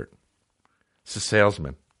Yakuta shirt. It's a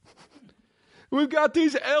salesman. We've got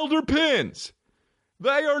these elder pins.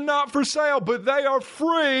 They are not for sale, but they are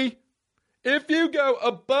free if you go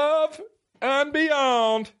above and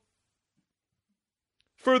beyond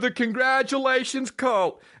for the congratulations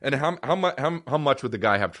cult. And how much would the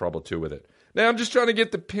guy have trouble too with it? Now I'm just trying to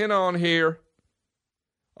get the pin on here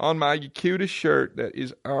on my Yakuta shirt that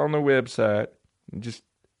is on the website. It's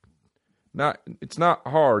not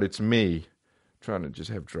hard. It's me trying to just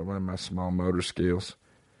have trouble in my small motor skills.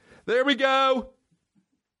 There we go.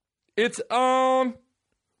 It's on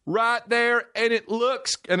right there, and it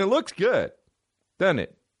looks good, doesn't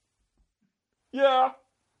it? Yeah.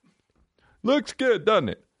 Looks good, doesn't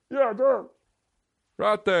it? Yeah, it does.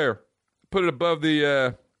 Right there. Put it above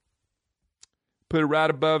the put it right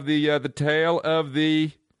above the tail of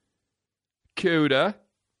the CUDA.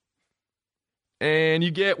 And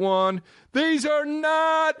you get one. These are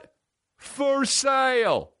not for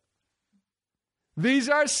sale. These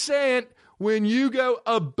are sent when you go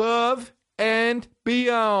above and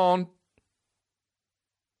beyond.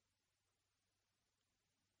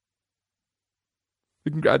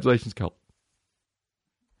 Congratulations, Kel.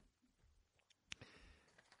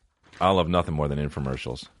 I love nothing more than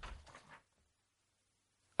infomercials.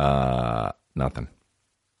 Nothing.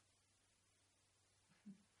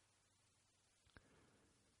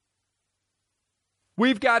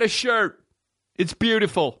 We've got a shirt. It's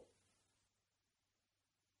beautiful.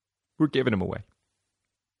 We're giving them away.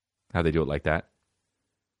 How they do it like that?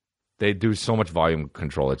 They do so much volume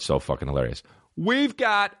control. It's so fucking hilarious. We've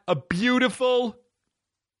got a beautiful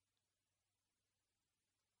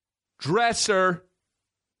dresser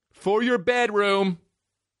for your bedroom.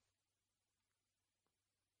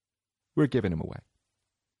 We're giving them away.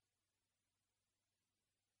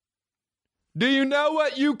 Do you know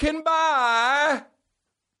what you can buy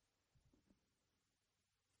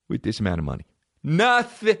with this amount of money?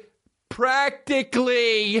 Nothing.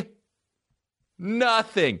 Practically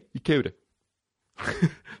nothing. You cute.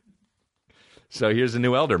 So here's the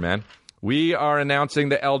new elder, man. We are announcing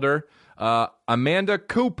the elder, Amanda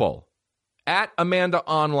Kupel, at Amanda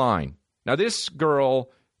Online. Now, this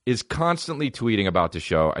girl is constantly tweeting about the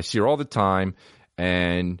show. I see her all the time,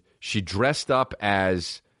 and she dressed up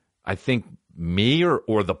as, I think, me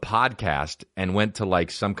or the podcast and went to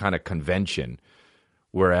like some kind of convention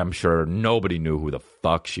where I'm sure nobody knew who the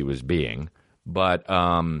fuck she was being. But,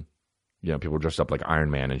 people were dressed up like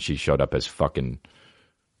Iron Man, and she showed up as fucking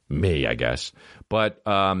me, I guess. But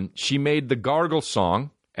she made the Gargle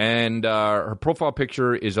song, and her profile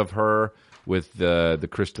picture is of her with the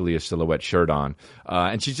Crystalia silhouette shirt on.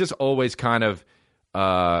 And she's just always kind of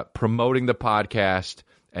promoting the podcast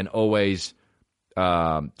and always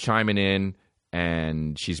chiming in.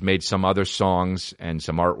 And she's made some other songs and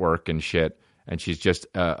some artwork and shit. And she's just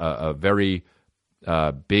a very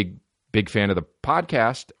big fan of the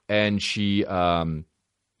podcast. And she has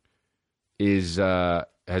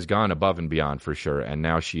gone above and beyond for sure. And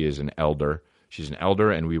now she is an elder. She's an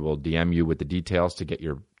elder, and we will DM you with the details to get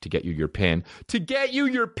you your pin. To get you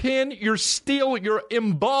your pin, your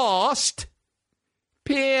embossed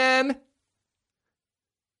pin,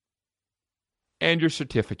 and your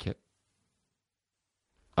certificate.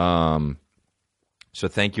 So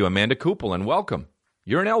thank you, Amanda Kupel, and welcome.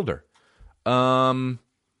 You're an elder. So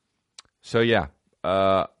yeah,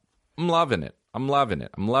 I'm loving it. I'm loving it.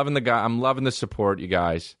 I'm loving the guy. I'm loving the support, you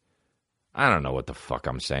guys. I don't know what the fuck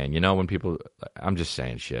I'm saying. You know, when people, I'm just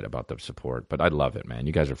saying shit about the support, but I love it, man.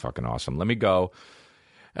 You guys are fucking awesome. Let me go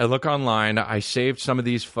and look online. I saved some of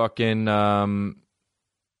these fucking, wait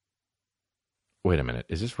a minute.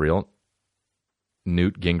 Is this real?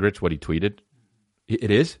 Newt Gingrich, what he tweeted? It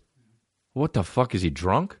is? What the fuck? Is he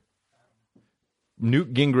drunk?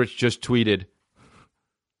 Newt Gingrich just tweeted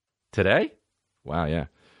today? Wow, yeah.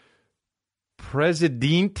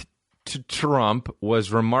 President Trump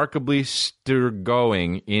was remarkably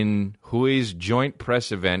stirring in Huey's joint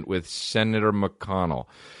press event with Senator McConnell.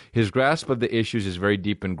 His grasp of the issues is very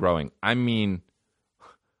deep and growing. I mean,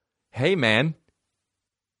 hey, man,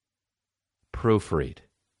 proofread.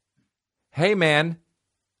 Hey, man,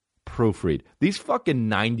 proofread. These fucking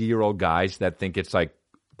 90-year-old guys that think it's like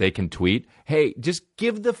they can tweet, hey, just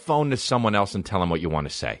give the phone to someone else and tell them what you want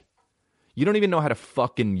to say. You don't even know how to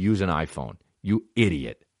fucking use an iPhone, you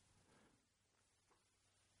idiot.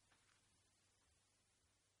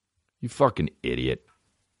 You fucking idiot.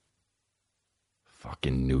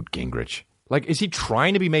 Fucking Newt Gingrich. Like, is he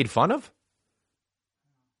trying to be made fun of?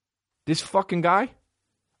 This fucking guy?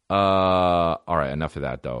 All right, enough of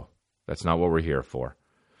that, though. That's not what we're here for.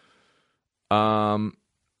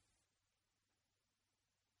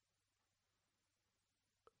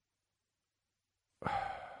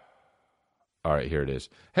 All right, here it is.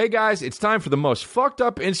 Hey, guys, it's time for the most fucked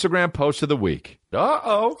up Instagram post of the week.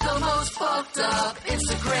 Uh-oh. The most fucked up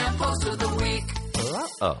Instagram post of the week.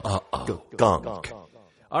 Uh-oh. Gunk.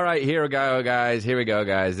 All right, here we go, guys.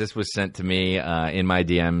 This was sent to me in my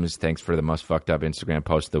DMs. Thanks for the most fucked up Instagram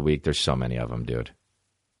post of the week. There's so many of them, dude.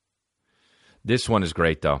 This one is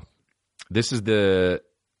great, though. This is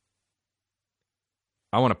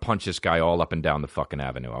I want to punch this guy all up and down the fucking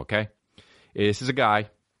avenue, okay? This is a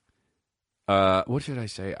guy. What should I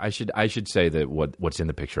say? I should say that what's in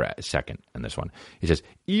the picture second in this one. He says,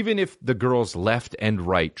 even if the girls left and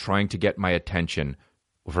right trying to get my attention,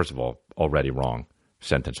 well, first of all, already wrong,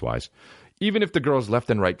 sentence-wise. Even if the girls left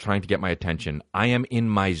and right trying to get my attention, I am in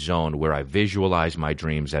my zone where I visualize my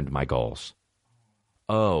dreams and my goals.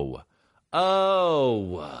 Oh.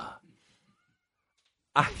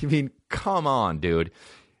 I mean, come on, dude.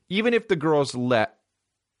 Even if the girls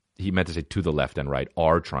he meant to say to the left and right,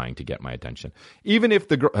 are trying to get my attention. Even if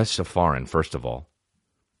the girl, that's so foreign, first of all.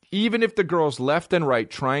 Even if the girls left and right are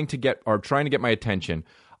trying to get my attention,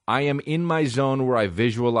 I am in my zone where I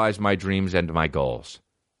visualize my dreams and my goals.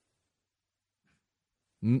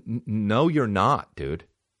 No, you're not, dude.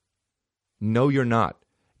 No, you're not.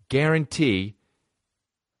 Guarantee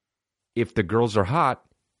if the girls are hot,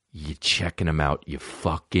 you're checking them out, you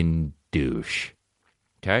fucking douche.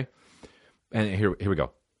 Okay? And here we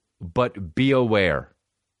go. But be aware,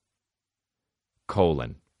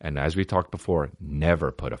 colon. And as we talked before,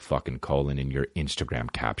 never put a fucking colon in your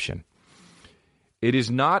Instagram caption. It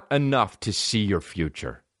is not enough to see your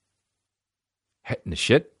future. The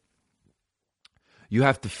shit. You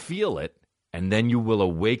have to feel it, and then you will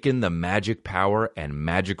awaken the magic power and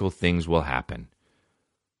magical things will happen.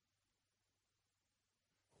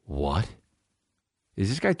 What? Is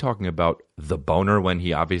this guy talking about the boner when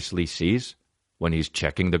he obviously sees? When he's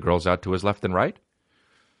checking the girls out to his left and right?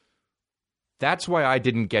 That's why I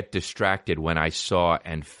didn't get distracted when I saw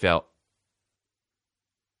and felt.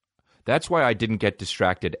 That's why I didn't get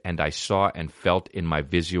distracted and I saw and felt in my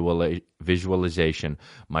visualization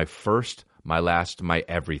my first, my last, my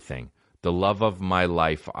everything. The love of my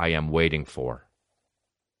life I am waiting for.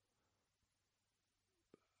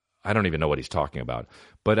 I don't even know what he's talking about.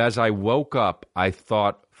 But as I woke up, I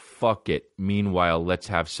thought, fuck it. Meanwhile, let's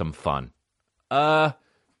have some fun.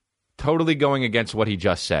 Totally going against what he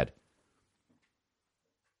just said.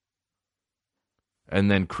 And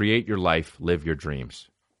then create your life, live your dreams.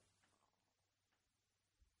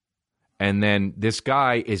 And then this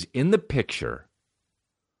guy is in the picture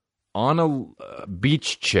on a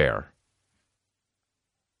beach chair.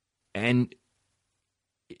 And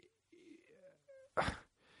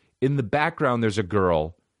in the background, there's a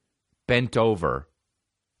girl bent over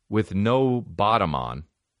with no bottom on,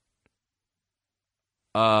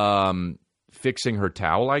 fixing her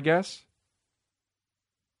towel, I guess.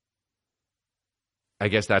 I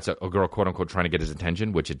guess that's a girl, quote unquote, trying to get his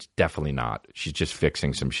attention, which it's definitely not. She's just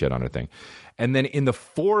fixing some shit on her thing. And then in the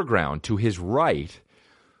foreground, to his right,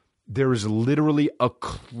 there is literally a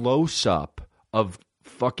close-up of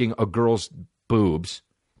fucking a girl's boobs.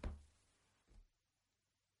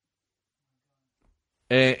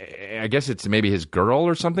 I guess it's maybe his girl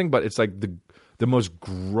or something, but it's like the most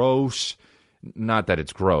gross, not that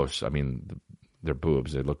it's gross. I mean, they're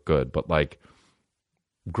boobs. They look good, but like,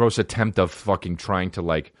 gross attempt of fucking trying to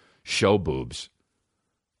like show boobs.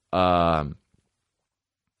 And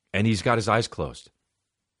he's got his eyes closed,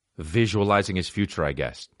 visualizing his future, I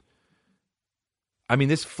guess. I mean,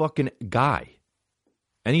 this fucking guy,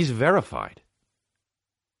 and he's verified.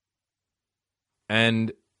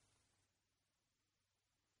 And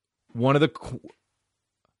one of the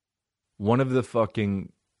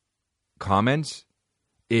fucking comments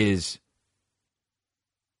is,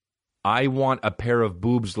 I want a pair of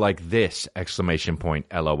boobs like this, !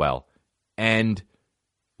 LOL. And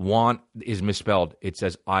want is misspelled. It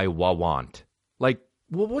says I want. Like,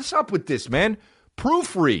 well, what's up with this, man?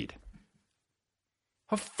 Proofread.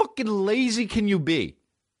 How fucking lazy can you be?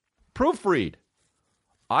 Proofread.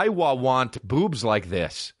 I want boobs like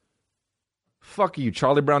this. Fuck you,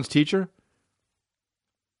 Charlie Brown's teacher?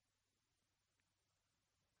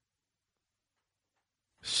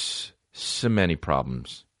 So many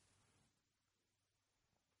problems.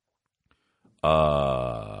 Man,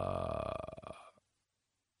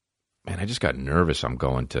 I just got nervous. I'm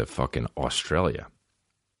going to fucking Australia.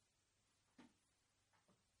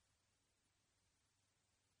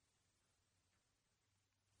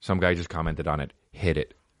 Some guy just commented on it. Hit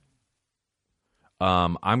it.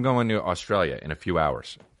 I'm going to Australia in a few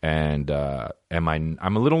hours, and I'm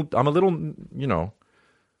a little, you know,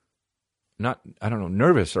 not, I don't know,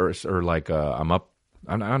 nervous or like I'm up.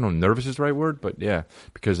 I don't know, nervous is the right word, but yeah,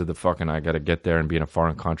 because of the fucking, I got to get there and be in a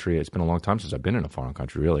foreign country. It's been a long time since I've been in a foreign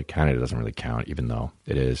country, really. Canada doesn't really count, even though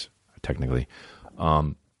it is, technically.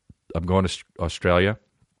 I'm going to Australia.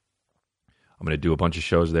 I'm going to do a bunch of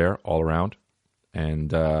shows there all around.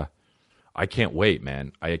 And I can't wait,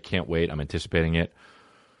 man. I can't wait. I'm anticipating it.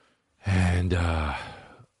 And you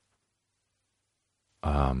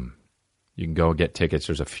can go get tickets.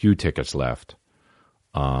 There's a few tickets left.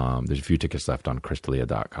 There's a few tickets left on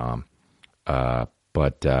Crystalia.com.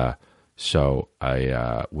 So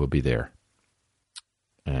I will be there.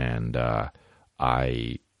 And so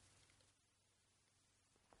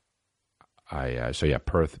yeah,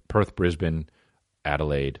 Perth, Brisbane,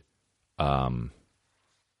 Adelaide,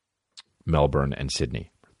 Melbourne, and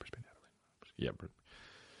Sydney. Brisbane, Adelaide. Yeah.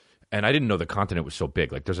 And I didn't know the continent was so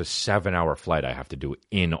big. Like, there's a 7-hour flight I have to do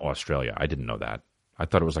in Australia. I didn't know that. I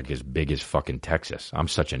thought it was like as big as fucking Texas. I'm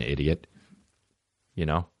such an idiot. You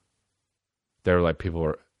know? They're like, people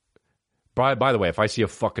are... By the way, if I see a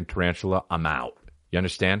fucking tarantula, I'm out. You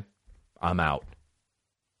understand? I'm out.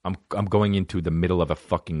 I'm going into the middle of a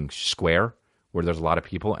fucking square where there's a lot of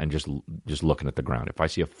people and just looking at the ground. If I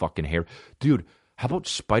see a fucking hair... Dude, how about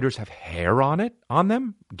spiders have hair on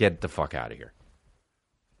them? Get the fuck out of here.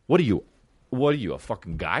 What are you, a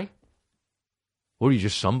fucking guy? What are you,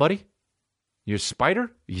 just somebody? You're a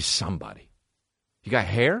spider? You're somebody. You got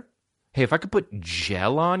hair? Hey, if I could put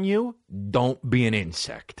gel on you, don't be an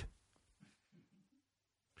insect.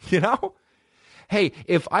 You know? Hey,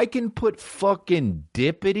 if I can put fucking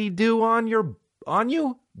dippity-doo on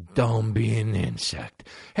you, don't be an insect.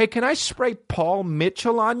 Hey, can I spray Paul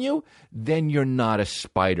Mitchell on you? Then you're not a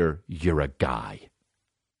spider, you're a guy.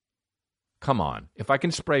 Come on. If I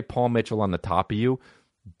can spray Paul Mitchell on the top of you,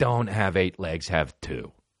 don't have 8 legs, have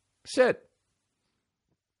 2. Sit.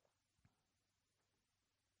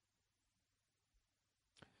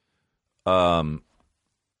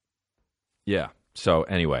 Yeah. So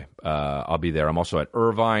anyway, I'll be there. I'm also at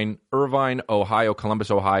Irvine, Ohio,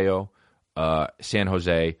 Columbus, Ohio, San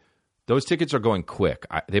Jose. Those tickets are going quick.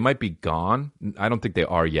 They might be gone. I don't think they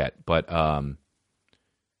are yet, but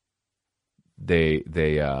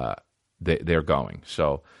they're going.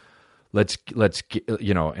 So let's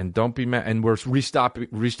and don't be mad. And we're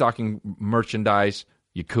restocking merchandise.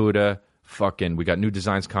 Yakuda, fucking, we got new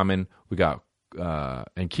designs coming. We got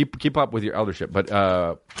and keep up with your eldership. But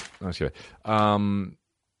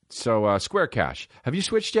So Square Cash. Have you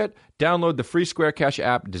switched yet? Download the free Square Cash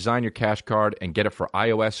app, design your cash card, and get it for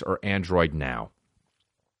iOS or Android now.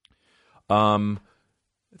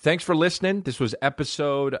 Thanks for listening. This was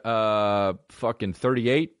episode fucking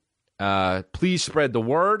 38. Please spread the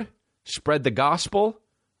word. Spread the gospel.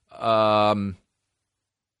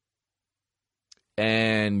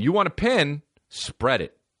 And you want a pin, spread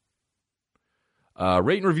it.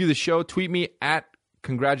 Rate and review the show. Tweet me at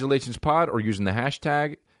congratulationspod or using the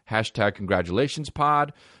hashtag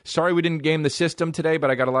congratulationspod. Sorry we didn't game the system today,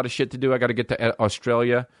 but I got a lot of shit to do. I got to get to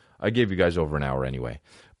Australia. I gave you guys over an hour anyway.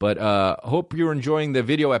 But hope you're enjoying the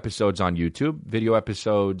video episodes on YouTube. Video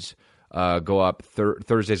episodes go up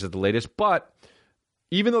Thursdays at the latest. But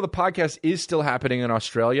even though the podcast is still happening in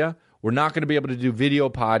Australia, we're not going to be able to do video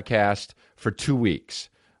podcast for 2 weeks.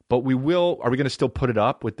 But we will. Are we going to still put it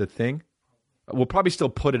up with the thing? We'll probably still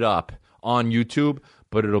put it up on YouTube,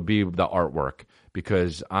 but it'll be the artwork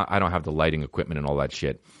because I don't have the lighting equipment and all that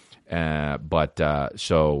shit.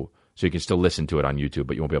 So you can still listen to it on YouTube,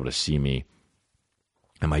 but you won't be able to see me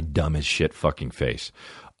and my dumb as shit fucking face.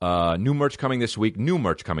 New merch coming this week.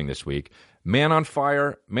 Man on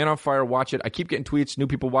Fire, watch it. I keep getting tweets, new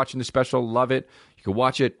people watching the special, love it. You can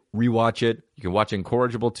watch it, rewatch it. You can watch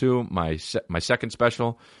Incorrigible too, my second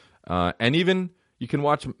special. And even you can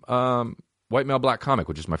watch White Male Black Comic,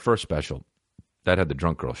 which is my first special. That had the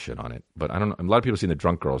drunk girl shit on it. But I don't know. A lot of people have seen the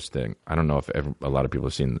drunk girls thing. I don't know if a lot of people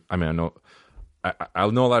have seen. I mean, I know a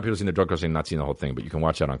lot of people have seen the drunk girls thing, not seen the whole thing. But you can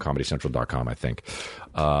watch that on ComedyCentral.com, I think.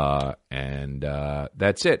 And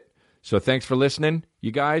that's it. So thanks for listening,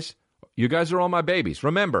 you guys. You guys are all my babies.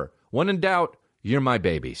 Remember, when in doubt, you're my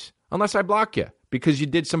babies. Unless I block you because you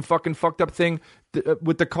did some fucking fucked up thing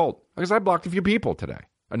with the cult. Because I blocked a few people today.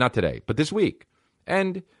 Not today, but this week.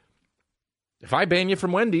 And if I ban you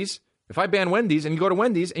from Wendy's, if I ban Wendy's and you go to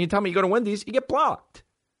Wendy's and you tell me you go to Wendy's, you get blocked.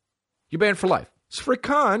 You're banned for life. It's for a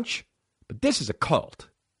conch, but this is a cult.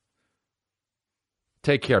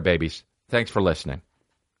 Take care, babies. Thanks for listening.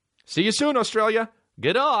 See you soon, Australia.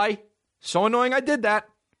 Goodbye. So annoying I did that.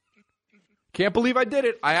 Can't believe I did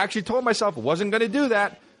it. I actually told myself I wasn't going to do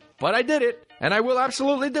that, but I did it, and I will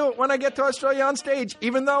absolutely do it when I get to Australia on stage,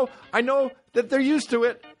 even though I know that they're used to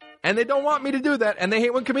it. And they don't want me to do that, and they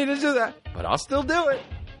hate when comedians do that. But I'll still do it.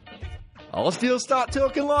 I'll still start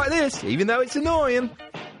talking like this, even though it's annoying.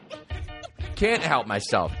 Can't help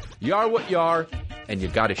myself. You are what you are, and you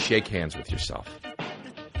got to shake hands with yourself.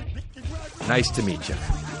 Nice to meet you.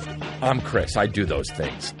 I'm Chris. I do those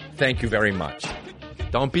things. Thank you very much.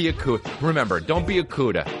 Don't be a CUDA. Remember, don't be a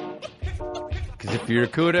CUDA. Because if you're a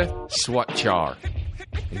CUDA, swat char.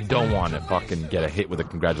 You don't want to fucking get a hit with a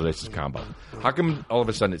congratulations combo. How come all of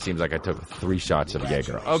a sudden it seems like I took 3 shots of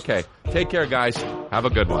Jaeger? Okay, take care, guys. Have a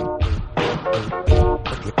good one.